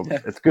 black robe.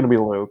 It's gonna be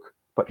Luke,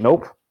 but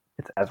nope,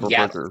 it's Ezra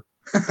Yeah. Bridger.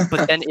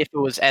 But then if it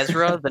was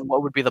Ezra, then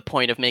what would be the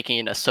point of making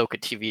an Ahsoka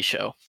TV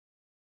show?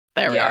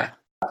 There we are.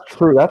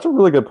 True, that's a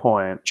really good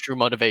point. True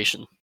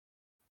motivation.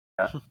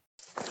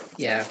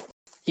 Yeah.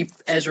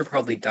 Ezra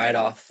probably died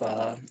off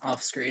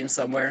screen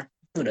somewhere.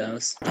 Who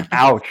knows?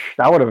 Ouch!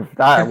 That would.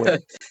 That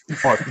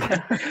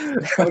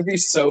would be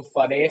so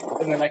funny.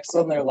 And the next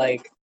one, they're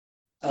like,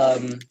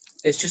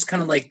 it's just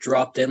kind of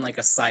dropped in like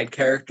a side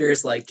character.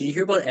 It's like, did you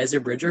hear about Ezra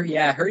Bridger?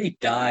 Yeah, I heard he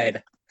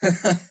died.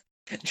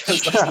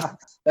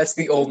 That's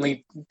the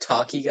only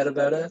talk he got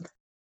about it.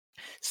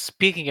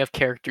 Speaking of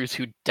characters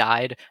who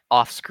died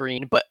off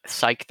screen, but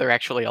psych, they're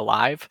actually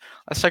alive,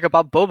 let's talk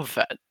about Boba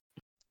Fett.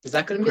 Is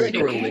that going to be Pretty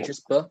a cool. religious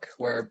book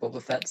where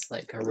Boba Fett's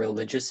a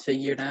religious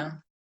figure now?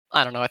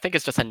 I don't know, I think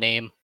it's just a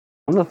name.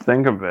 Come to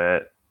think of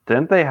it,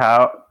 didn't they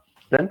have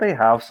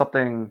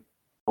something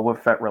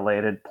Boba Fett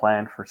related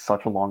planned for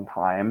such a long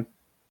time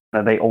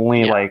that they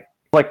only it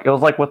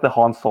was like with the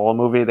Han Solo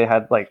movie, they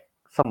had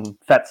some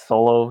Fett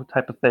Solo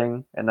type of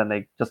thing, and then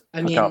they just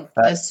took out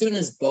Fett. As soon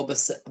as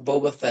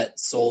Boba Fett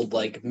sold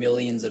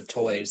millions of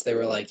toys, they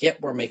were like,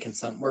 "Yep,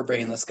 we're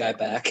bringing this guy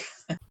back."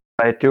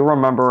 I do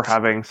remember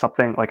having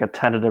something like a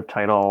tentative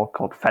title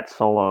called Fett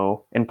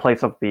Solo in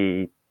place of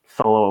the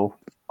Solo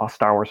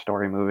Star Wars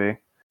story movie.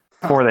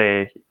 Before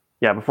they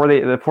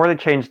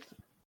changed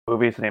the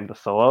movie's name to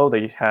Solo,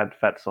 they had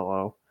Fett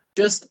Solo.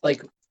 Just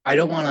I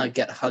don't want to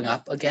get hung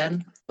up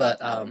again, but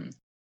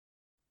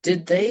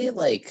did they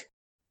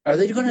Are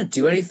they going to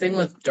do anything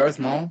with Darth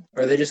Maul?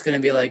 Or are they just going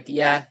to be like,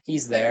 yeah,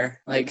 he's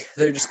there? Like,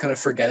 they're just going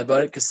to forget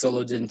about it because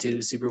Solo didn't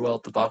do super well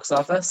at the box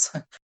office?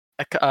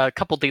 A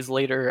couple days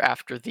later,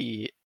 after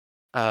the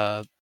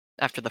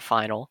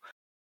final,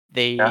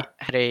 they Yeah.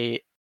 had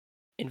a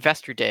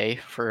investor day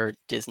for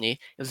Disney. It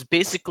was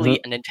basically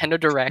a Nintendo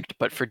Direct,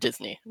 but for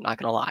Disney. I'm not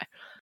gonna lie.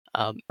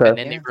 And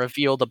then they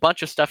revealed a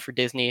bunch of stuff for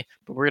Disney,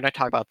 but we're gonna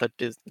talk about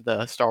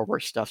the Star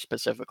Wars stuff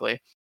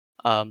specifically.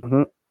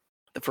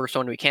 The first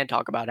one we can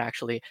talk about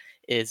actually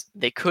is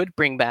they could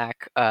bring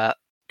back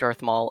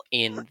Darth Maul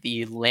in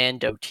the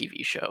Lando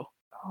TV show.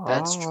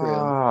 That's true.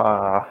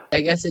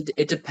 I guess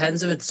it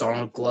depends if it's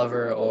Donald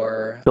Glover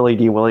or Billy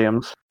D.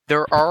 Williams.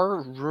 There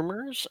are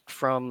rumors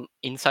from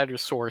insider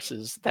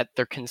sources that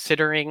they're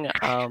considering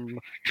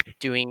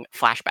doing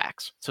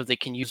flashbacks so they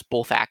can use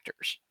both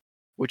actors,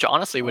 which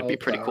honestly would be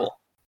pretty cool.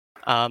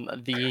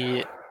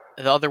 The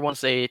other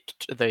ones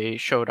they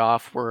showed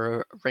off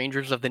were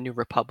Rangers of the New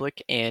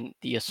Republic and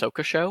the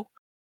Ahsoka show,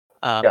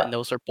 and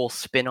those are both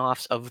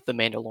spin-offs of the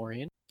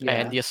Mandalorian.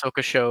 And the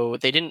Ahsoka show,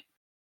 they didn't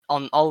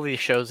on all of these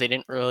shows they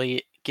didn't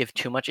really give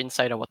too much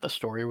insight on what the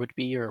story would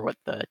be or what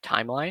the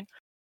timeline.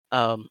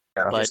 But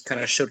just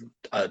kind of showed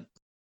a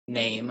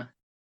name.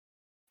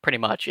 Pretty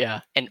much,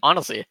 yeah. And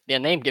honestly, the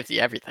name gives you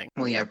everything.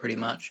 Well, yeah, pretty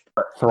much.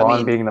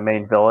 Thrawn being the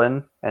main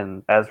villain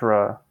and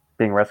Ezra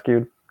being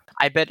rescued.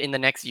 I bet in the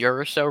next year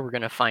or so, we're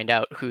going to find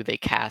out who they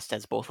cast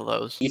as both of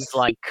those. He's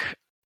like...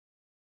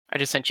 I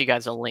just sent you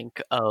guys a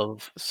link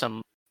of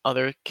some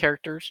other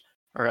characters,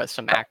 or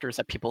some actors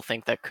that people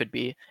think that could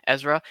be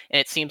Ezra. And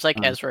it seems like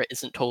Ezra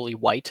isn't totally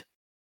white.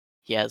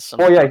 He has some...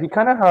 Oh, yeah, he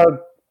kind of had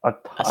a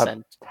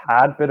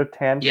tad bit of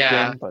tan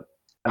skin, but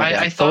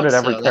I so thought did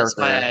every so.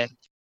 character.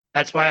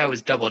 That's why I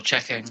was double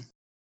checking.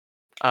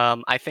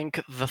 I think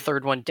the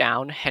third one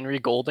down, Henry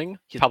Golding,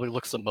 he probably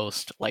looks the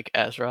most like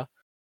Ezra.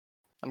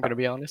 I'm gonna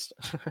be honest.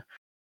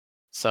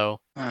 So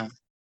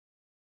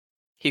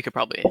he could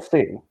probably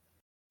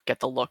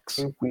get the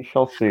looks. We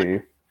shall see.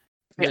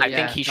 I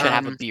think he should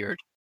have a beard.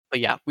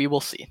 But yeah, we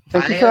will see.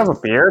 Think he should have a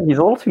beard? He's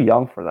a little too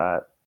young for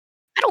that.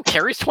 I don't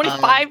care. He's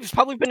 25. He's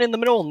probably been in the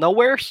middle of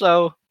nowhere,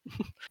 so...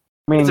 I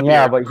mean,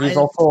 yeah, but he's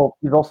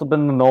also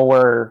been in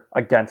nowhere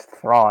against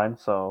Thrawn,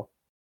 so...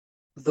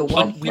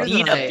 We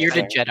need a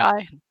bearded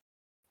Jedi.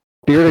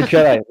 Bearded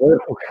Jedi.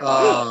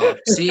 Oh,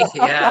 see,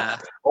 yeah.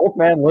 Old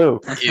man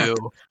Luke. Ew.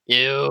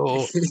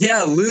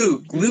 Yeah,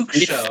 Luke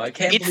show. I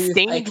can't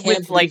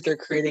believe they're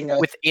creating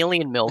with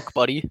alien milk,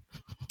 buddy.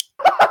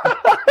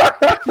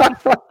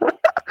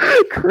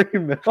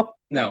 Cream milk.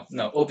 No,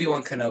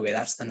 Obi-Wan Kenobi.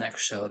 That's the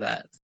next show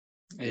that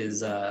is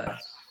that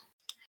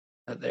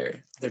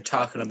they're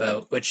talking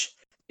about, which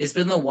has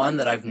been the one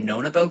that I've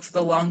known about for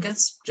the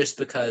longest, just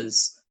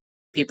because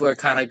people are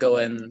kind of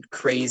going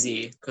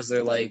crazy because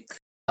they're like,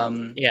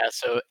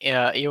 so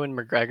Ewan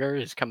McGregor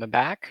is coming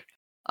back,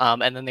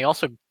 and then they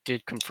also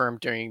did confirm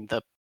during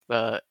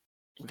the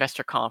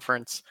investor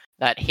conference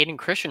that Hayden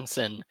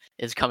Christensen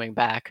is coming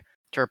back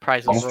to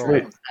reprise his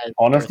role.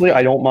 Honestly,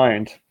 I don't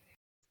mind.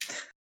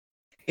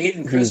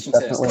 Hayden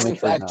Christensen is coming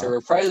back to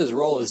reprise his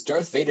role as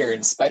Darth Vader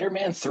in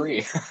Spider-Man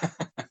 3.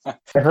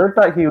 I heard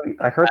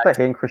that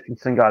Hayden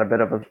Christensen got a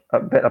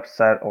bit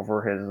upset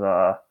over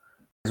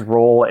his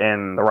role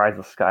in The Rise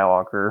of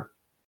Skywalker.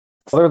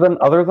 Other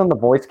than the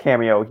voice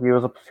cameo, he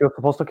was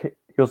supposed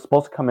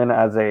to come in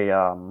as a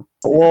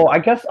I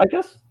guess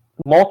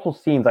multiple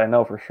scenes I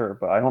know for sure,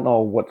 but I don't know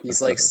what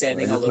he's like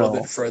standing a little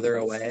bit further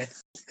away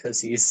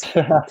because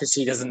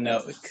she doesn't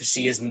know, because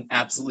she has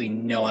absolutely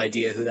no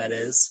idea who that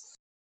is.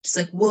 She's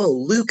like, whoa,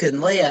 Luke and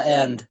Leia,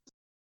 and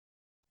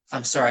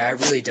I'm sorry, I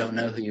really don't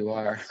know who you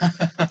are.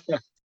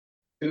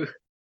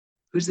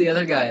 Who's the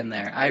other guy in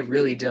there? I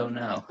really don't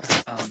know.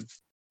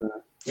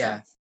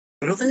 Yeah.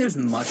 I don't think there's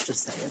much to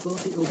say about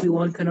the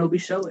Obi-Wan Kenobi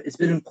show. It's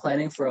been in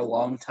planning for a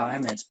long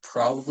time, and it's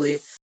probably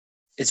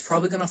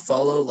gonna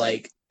follow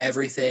like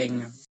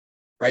everything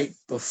right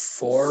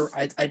before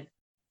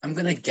I'm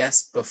gonna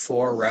guess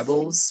before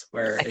Rebels,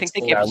 where I think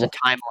they gave us a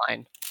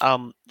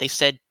timeline. They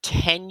said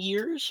 10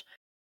 years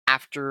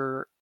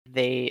after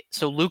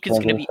Luke and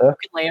Leia are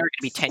gonna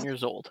be 10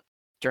 years old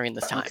during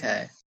this time.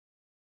 Okay.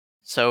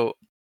 So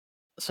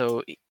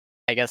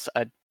I guess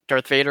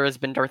Darth Vader has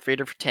been Darth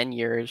Vader for 10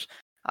 years.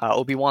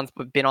 Obi-Wan's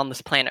been on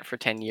this planet for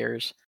 10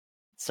 years.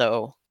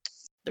 So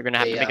they're gonna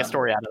have to make a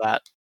story out of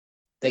that.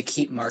 They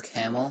keep Mark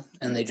Hamill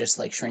and they just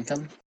like shrink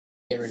him,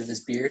 get rid of his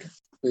beard.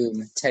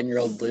 Boom,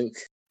 10-year-old Luke.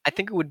 I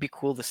think it would be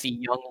cool to see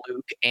young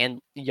Luke and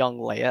young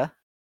Leia,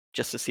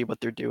 just to see what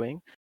they're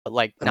doing. But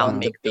like not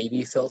make the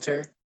baby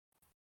filter.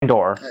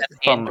 Endor.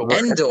 Endor.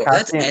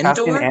 That's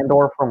Endor. Cassian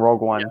Andor from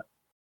Rogue One. Yeah.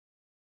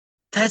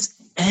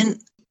 That's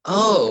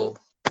Endor.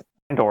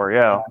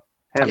 Yeah.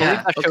 I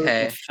believe that show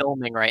is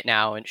filming right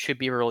now and should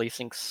be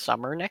releasing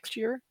summer next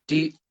year.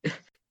 Do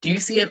you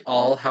see at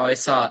all how I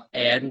saw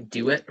Anne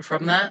do it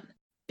from that?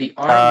 The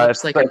arm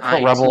looks like an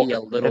IT a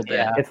little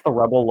bit. It's the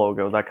Rebel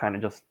logo that kind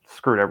of just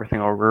screwed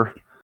everything over.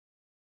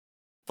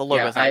 The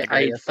logo's not the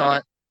greatest.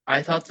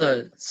 I thought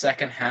the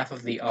second half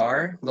of the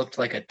R looked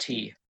like a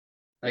T,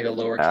 like a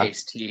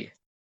lowercase T.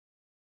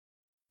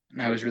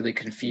 I was really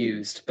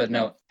confused, but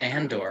no,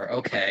 Andor.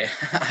 Okay,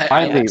 I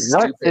Finally, look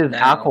what stupid is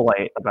now.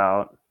 Acolyte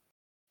about?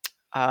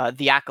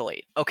 The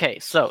Acolyte. Okay,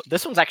 so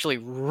this one's actually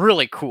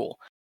really cool.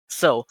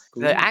 So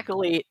the Ooh.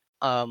 Acolyte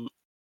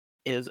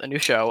is a new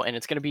show, and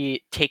it's going to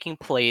be taking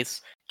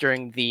place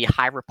during the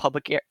High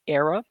Republic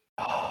era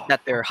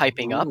that they're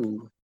hyping up,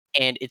 Ooh.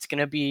 and it's going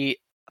to be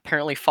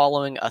apparently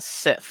following a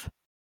Sith.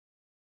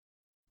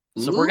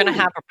 So we're going to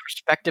Ooh. have a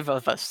perspective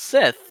of a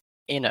Sith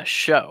in a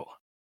show,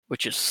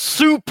 which is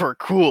super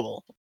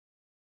cool.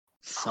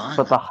 Fun.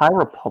 But the High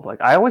Republic,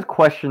 I always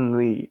question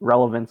the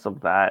relevance of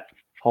that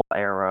whole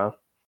era.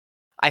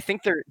 I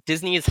think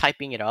Disney is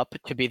hyping it up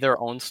to be their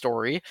own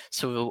story,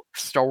 so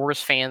Star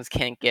Wars fans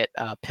can't get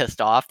pissed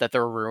off that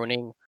they're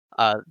ruining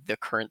the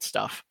current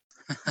stuff.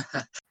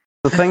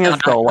 The thing is,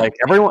 though, like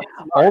everyone,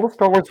 all the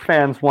Star Wars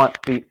fans want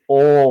the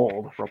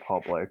old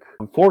Republic.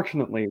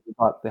 Unfortunately, we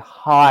got the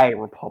High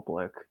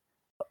Republic.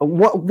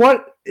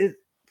 What is?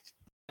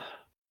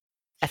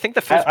 I think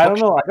the first I book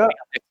don't know. should be out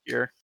next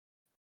year.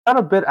 I got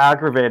a bit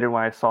aggravated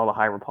when I saw the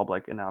High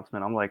Republic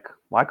announcement. I'm like,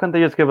 why couldn't they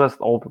just give us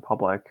the Old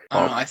Republic? I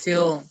don't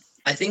know.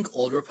 I think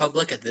Old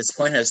Republic at this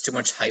point has too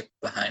much hype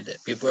behind it.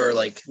 People are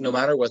like, no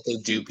matter what they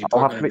do, people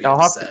are going to be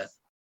upset.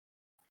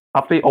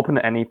 I'll have to be open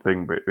to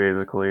anything,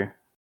 basically.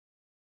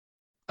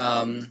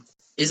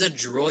 Is a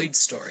droid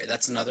story.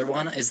 That's another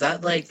one. Is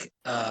that like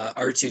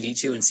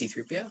R2-D2 and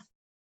C-3PO?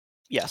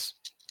 Yes,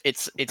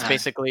 it's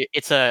basically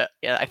I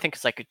think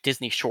it's like a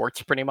Disney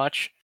Shorts pretty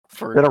much.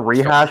 Is it a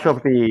rehash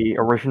of the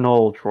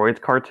original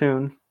Droids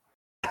cartoon?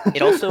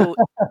 It also,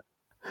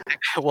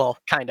 well,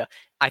 kind of.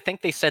 I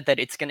think they said that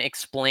it's going to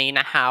explain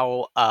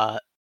how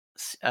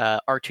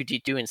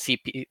R2-D2 and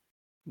CP,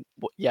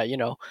 yeah,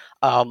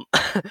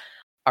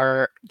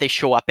 they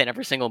show up in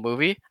every single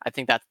movie. I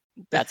think that's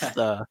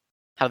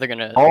how they're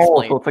gonna.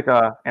 Oh, so it's like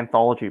a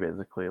anthology,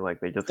 basically. Like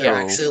they just they're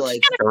actually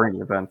like during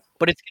the events,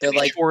 but it's gonna be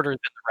like shorter than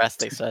the rest.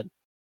 They said.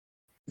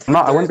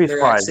 I wouldn't be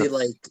surprised. They're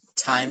actually like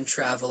time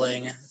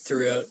traveling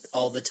throughout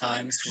all the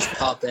times. Just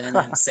pop in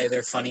and say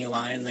their funny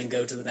line, and then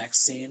go to the next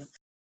scene.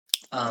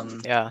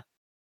 Yeah.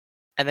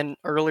 And then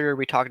earlier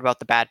we talked about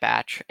the Bad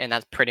Batch, and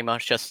that's pretty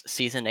much just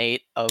season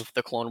 8 of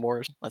the Clone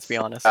Wars. Let's be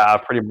honest.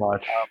 Pretty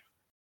much.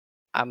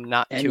 I'm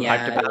not too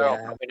hyped about it. I'll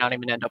probably not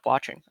even end up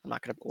watching. I'm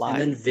not gonna lie.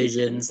 And then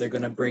Visions, they're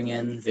gonna bring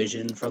in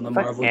Vision from the It's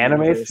Marvel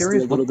anime universe,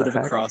 series. do a little bit of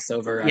a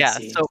crossover. Yeah.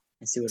 So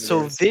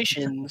it is.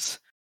 Visions.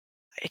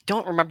 I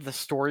don't remember the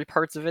story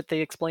parts of it they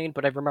explained,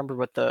 but I remember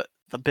what the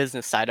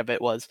business side of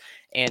it was.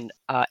 And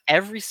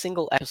every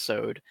single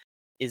episode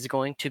is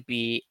going to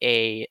be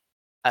a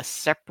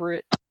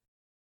separate,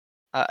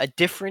 a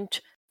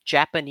different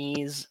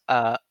Japanese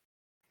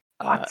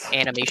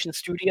animation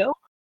studio,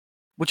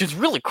 which is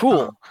really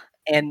cool.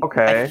 And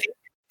I think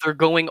they're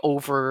going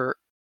over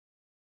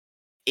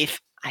I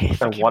think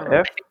they're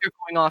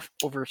going off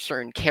over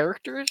certain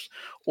characters,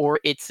 or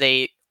it's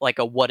a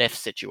what if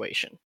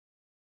situation.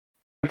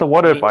 The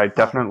what if I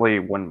definitely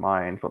wouldn't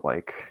mind, but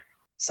like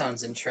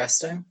sounds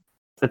interesting.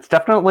 It's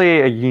definitely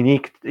a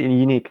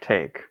unique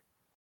take.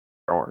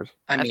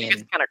 I mean,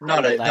 it's kind of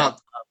not.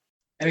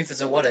 I mean, if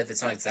it's a what if,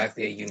 it's not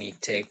exactly a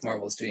unique take.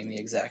 Marvel's doing the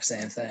exact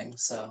same thing,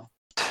 so.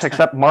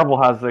 Except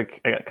Marvel has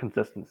like a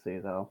consistency,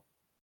 though.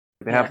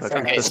 They have the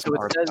consistent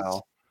art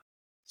style.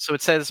 So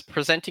it says,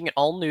 presenting an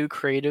all-new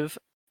creative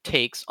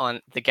takes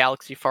on the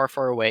galaxy far,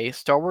 far away,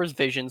 Star Wars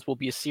Visions will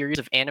be a series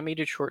of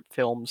animated short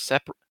films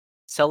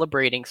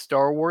celebrating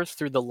Star Wars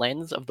through the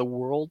lens of the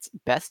world's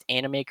best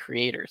anime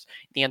creators.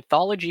 The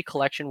anthology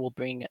collection will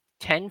bring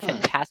 10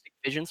 fantastic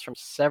visions from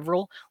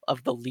several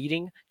of the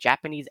leading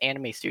Japanese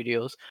anime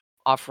studios,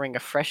 offering a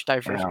fresh,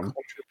 diverse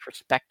cultural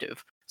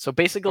perspective. So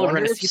basically, we're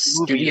going to see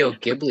the Studio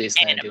Ghibli is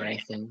going to do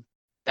anything.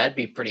 That'd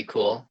be pretty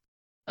cool.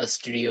 A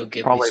Studio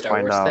Ghibli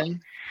Star Wars thing.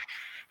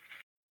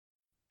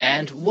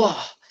 And whoa!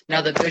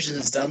 Now that Visions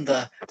has done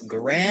the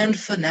grand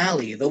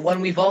finale, the one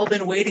we've all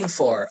been waiting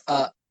for.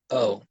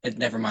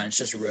 Never mind. It's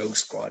just Rogue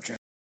Squadron.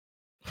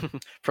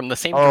 From the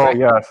same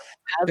director.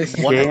 Yes.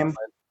 Game.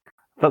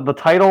 The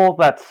title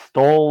that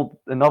stole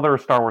another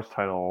Star Wars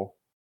title.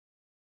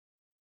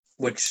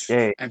 Which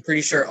I'm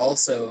pretty sure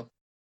also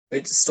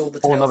it stole the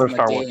title from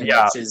a game,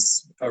 which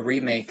is a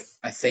remake,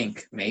 I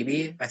think.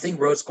 Maybe. I think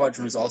Rogue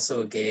Squadron was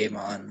also a game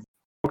on...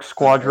 Rogue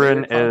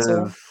Squadron is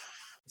a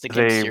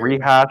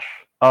rehash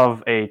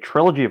of a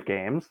trilogy of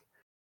games,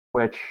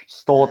 which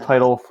stole a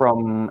title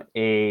from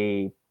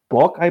a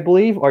book, I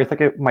believe, or I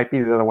think it might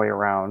be the other way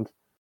around.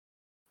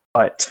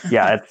 But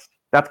yeah,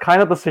 that's kind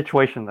of the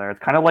situation there. It's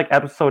kind of like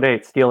Episode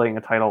 8 stealing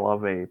a title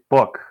of a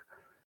book,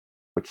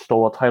 which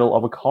stole a title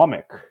of a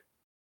comic.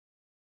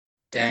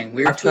 Dang,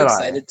 we were too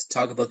excited to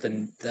talk about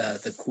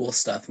the cool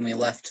stuff, and we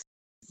left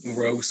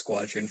Rogue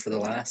Squadron for the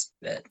last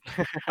bit.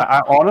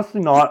 I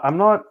honestly I'm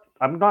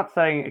not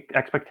saying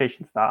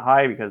expectations that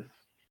high, because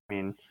I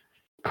mean,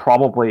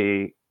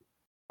 probably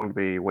going to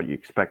be what you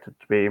expect it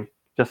to be.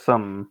 Just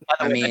some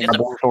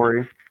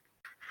story.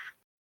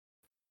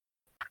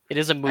 It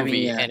is a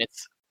movie, and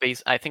it's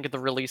based. I think the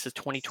release is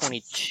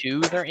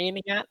 2022. They're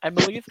aiming at, I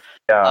believe.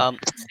 Yeah. Same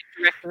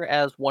director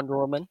as Wonder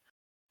Woman.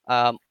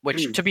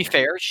 Which, to be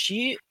fair,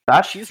 she's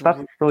That's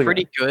really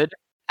pretty good. good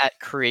at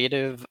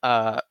creative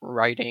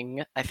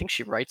writing. I think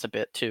she writes a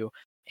bit too,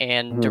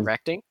 and Mhm.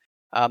 directing.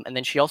 And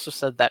then she also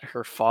said that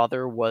her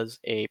father was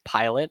a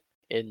pilot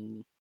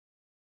in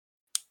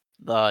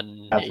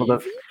the That's what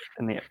Navy.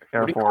 in the What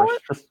Air do you call Force.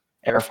 it? Just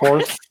Air Air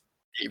Force. Force.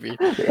 Navy.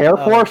 The Air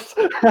Force.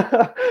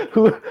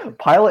 Who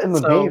pilot in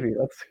the So- Navy?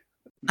 That's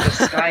The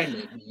Sky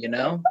Navy, you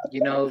know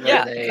where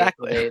Yeah, they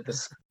exactly.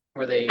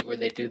 where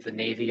they do the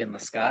Navy in the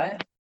sky.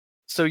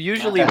 So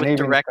usually Yeah, with Navy and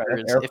Sky,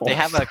 directors, Air if they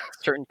have Force.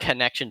 a certain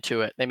connection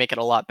to it, they make it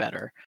a lot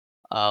better.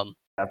 Yeah,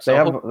 So they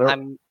have. They're-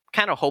 I'm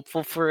kind of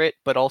hopeful for it,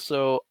 but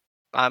also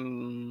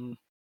I'm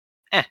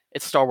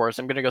it's Star Wars.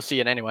 I'm gonna go see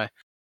it anyway.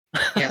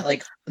 Yeah,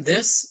 like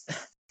this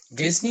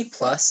Disney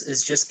Plus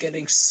is just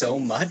getting so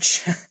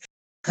much.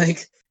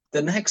 Like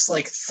the next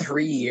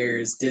 3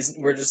 years,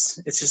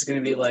 it's just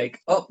gonna be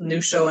like, oh, new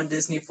show on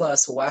Disney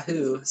Plus,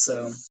 wahoo!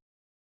 So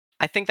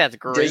I think that's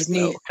great Disney,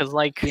 though, because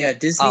like yeah,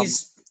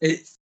 Disney's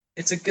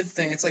it's a good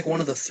thing. It's like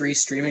one of the 3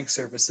 streaming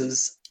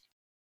services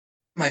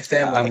my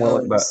family I'm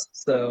willing, but owns.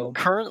 So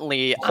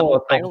currently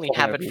Also, I it's only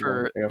also have gonna it be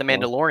for Air the Force.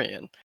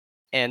 Mandalorian,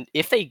 and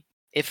if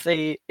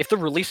the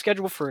release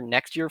schedule for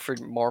next year for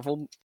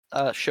Marvel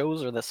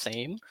shows are the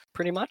same,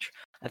 pretty much.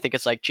 I think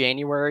it's like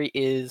January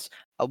is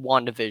a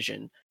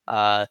WandaVision.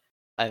 I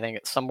think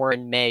it's somewhere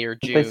in May or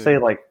June. They say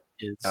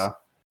is yeah.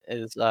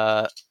 is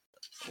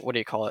what do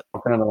you call it?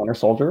 Falcon and the Winter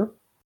Soldier.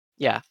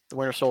 Yeah, the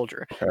Winter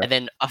Soldier. Okay. And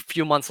then a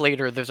few months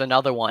later, there's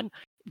another one.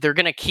 They're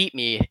gonna keep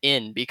me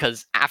in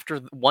because after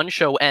one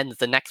show ends,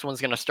 the next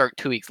one's gonna start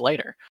 2 weeks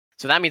later.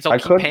 So that means I'll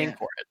keep paying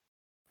for it.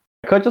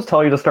 I could just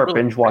tell you to start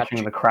Really binge watching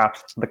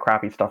strategy. the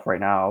crappy stuff right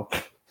now.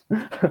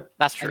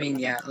 That's I true. mean,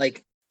 yeah,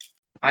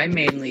 I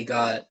mainly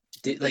got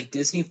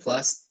Disney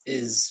Plus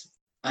is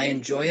I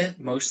enjoy it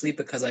mostly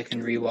because I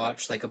can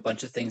rewatch a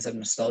bunch of things I'm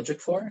nostalgic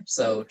for.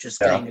 So just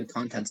getting new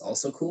content's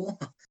also cool.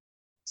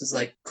 So it's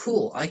like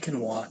cool, I can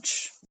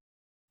watch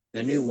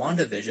the new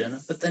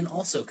WandaVision, but then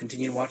also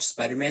continue to watch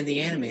Spider-Man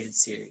the Animated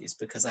Series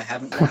because I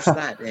haven't watched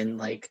that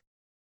in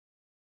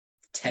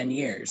 10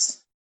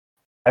 years.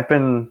 I've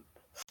been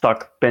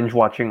stuck binge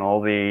watching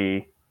all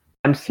the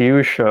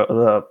MCU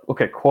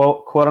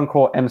quote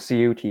unquote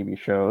MCU TV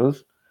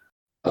shows,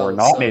 or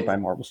not made by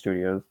Marvel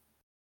Studios.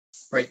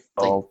 Right,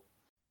 So,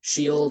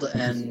 Shield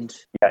and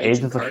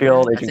Agents of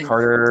Shield, Agent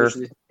Carter,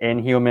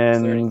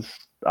 Inhumans.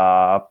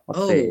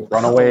 Let's see,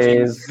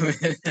 Runaways.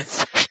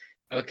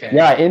 Okay.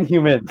 Yeah,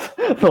 Inhumans.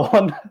 The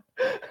one,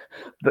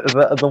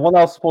 the one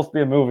that was supposed to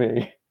be a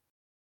movie.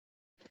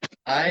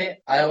 I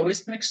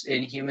always mixed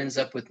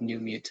Inhumans up with New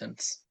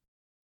Mutants.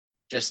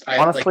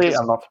 Honestly,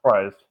 I'm not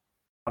surprised.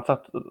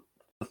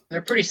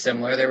 They're pretty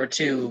similar. There were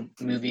 2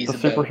 movies The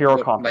about superhero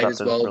what concept might as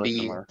well is really be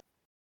similar.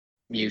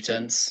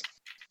 mutants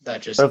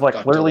that just There's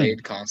got literally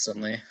delayed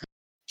constantly.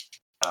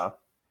 Yeah,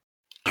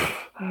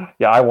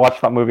 I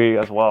watched that movie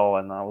as well,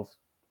 and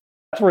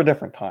that's for a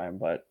different time.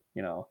 But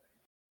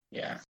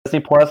Yeah.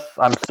 Disney Plus,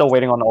 I'm still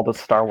waiting on all the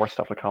Star Wars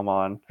stuff to come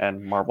on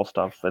and Marvel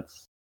stuff.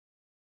 It's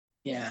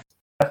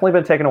definitely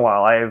been taking a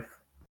while. I've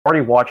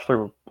already watched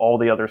through all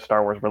the other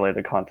Star Wars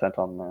related content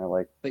on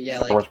there, but yeah,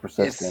 Star Wars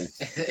Persistence.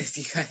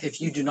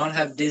 If you do not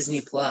have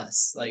Disney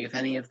Plus, if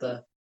any of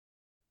the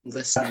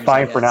listeners, That's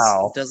fine for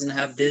now. doesn't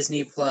have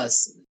Disney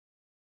Plus,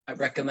 I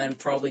recommend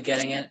probably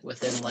getting it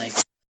within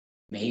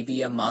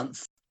maybe a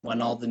month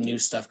when all the new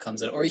stuff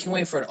comes out, or you can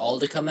wait for it all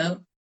to come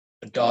out,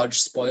 but dodge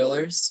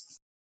spoilers,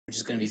 which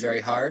is going to be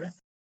very hard,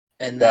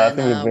 and then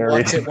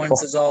watch it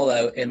once it's all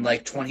out in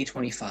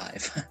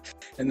 2025,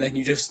 and then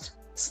you just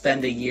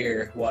spend a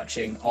year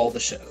watching all the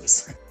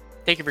shows.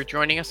 Thank you for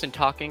joining us and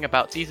talking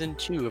about Season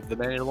 2 of The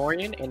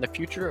Mandalorian and the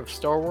future of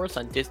Star Wars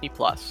on Disney+.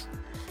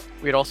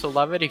 We'd also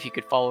love it if you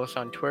could follow us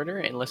on Twitter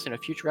and listen to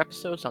future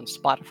episodes on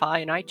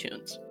Spotify and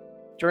iTunes.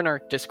 Join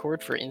our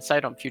Discord for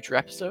insight on future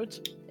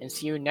episodes, and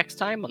see you next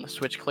time on the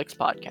Switch Clicks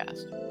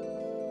podcast.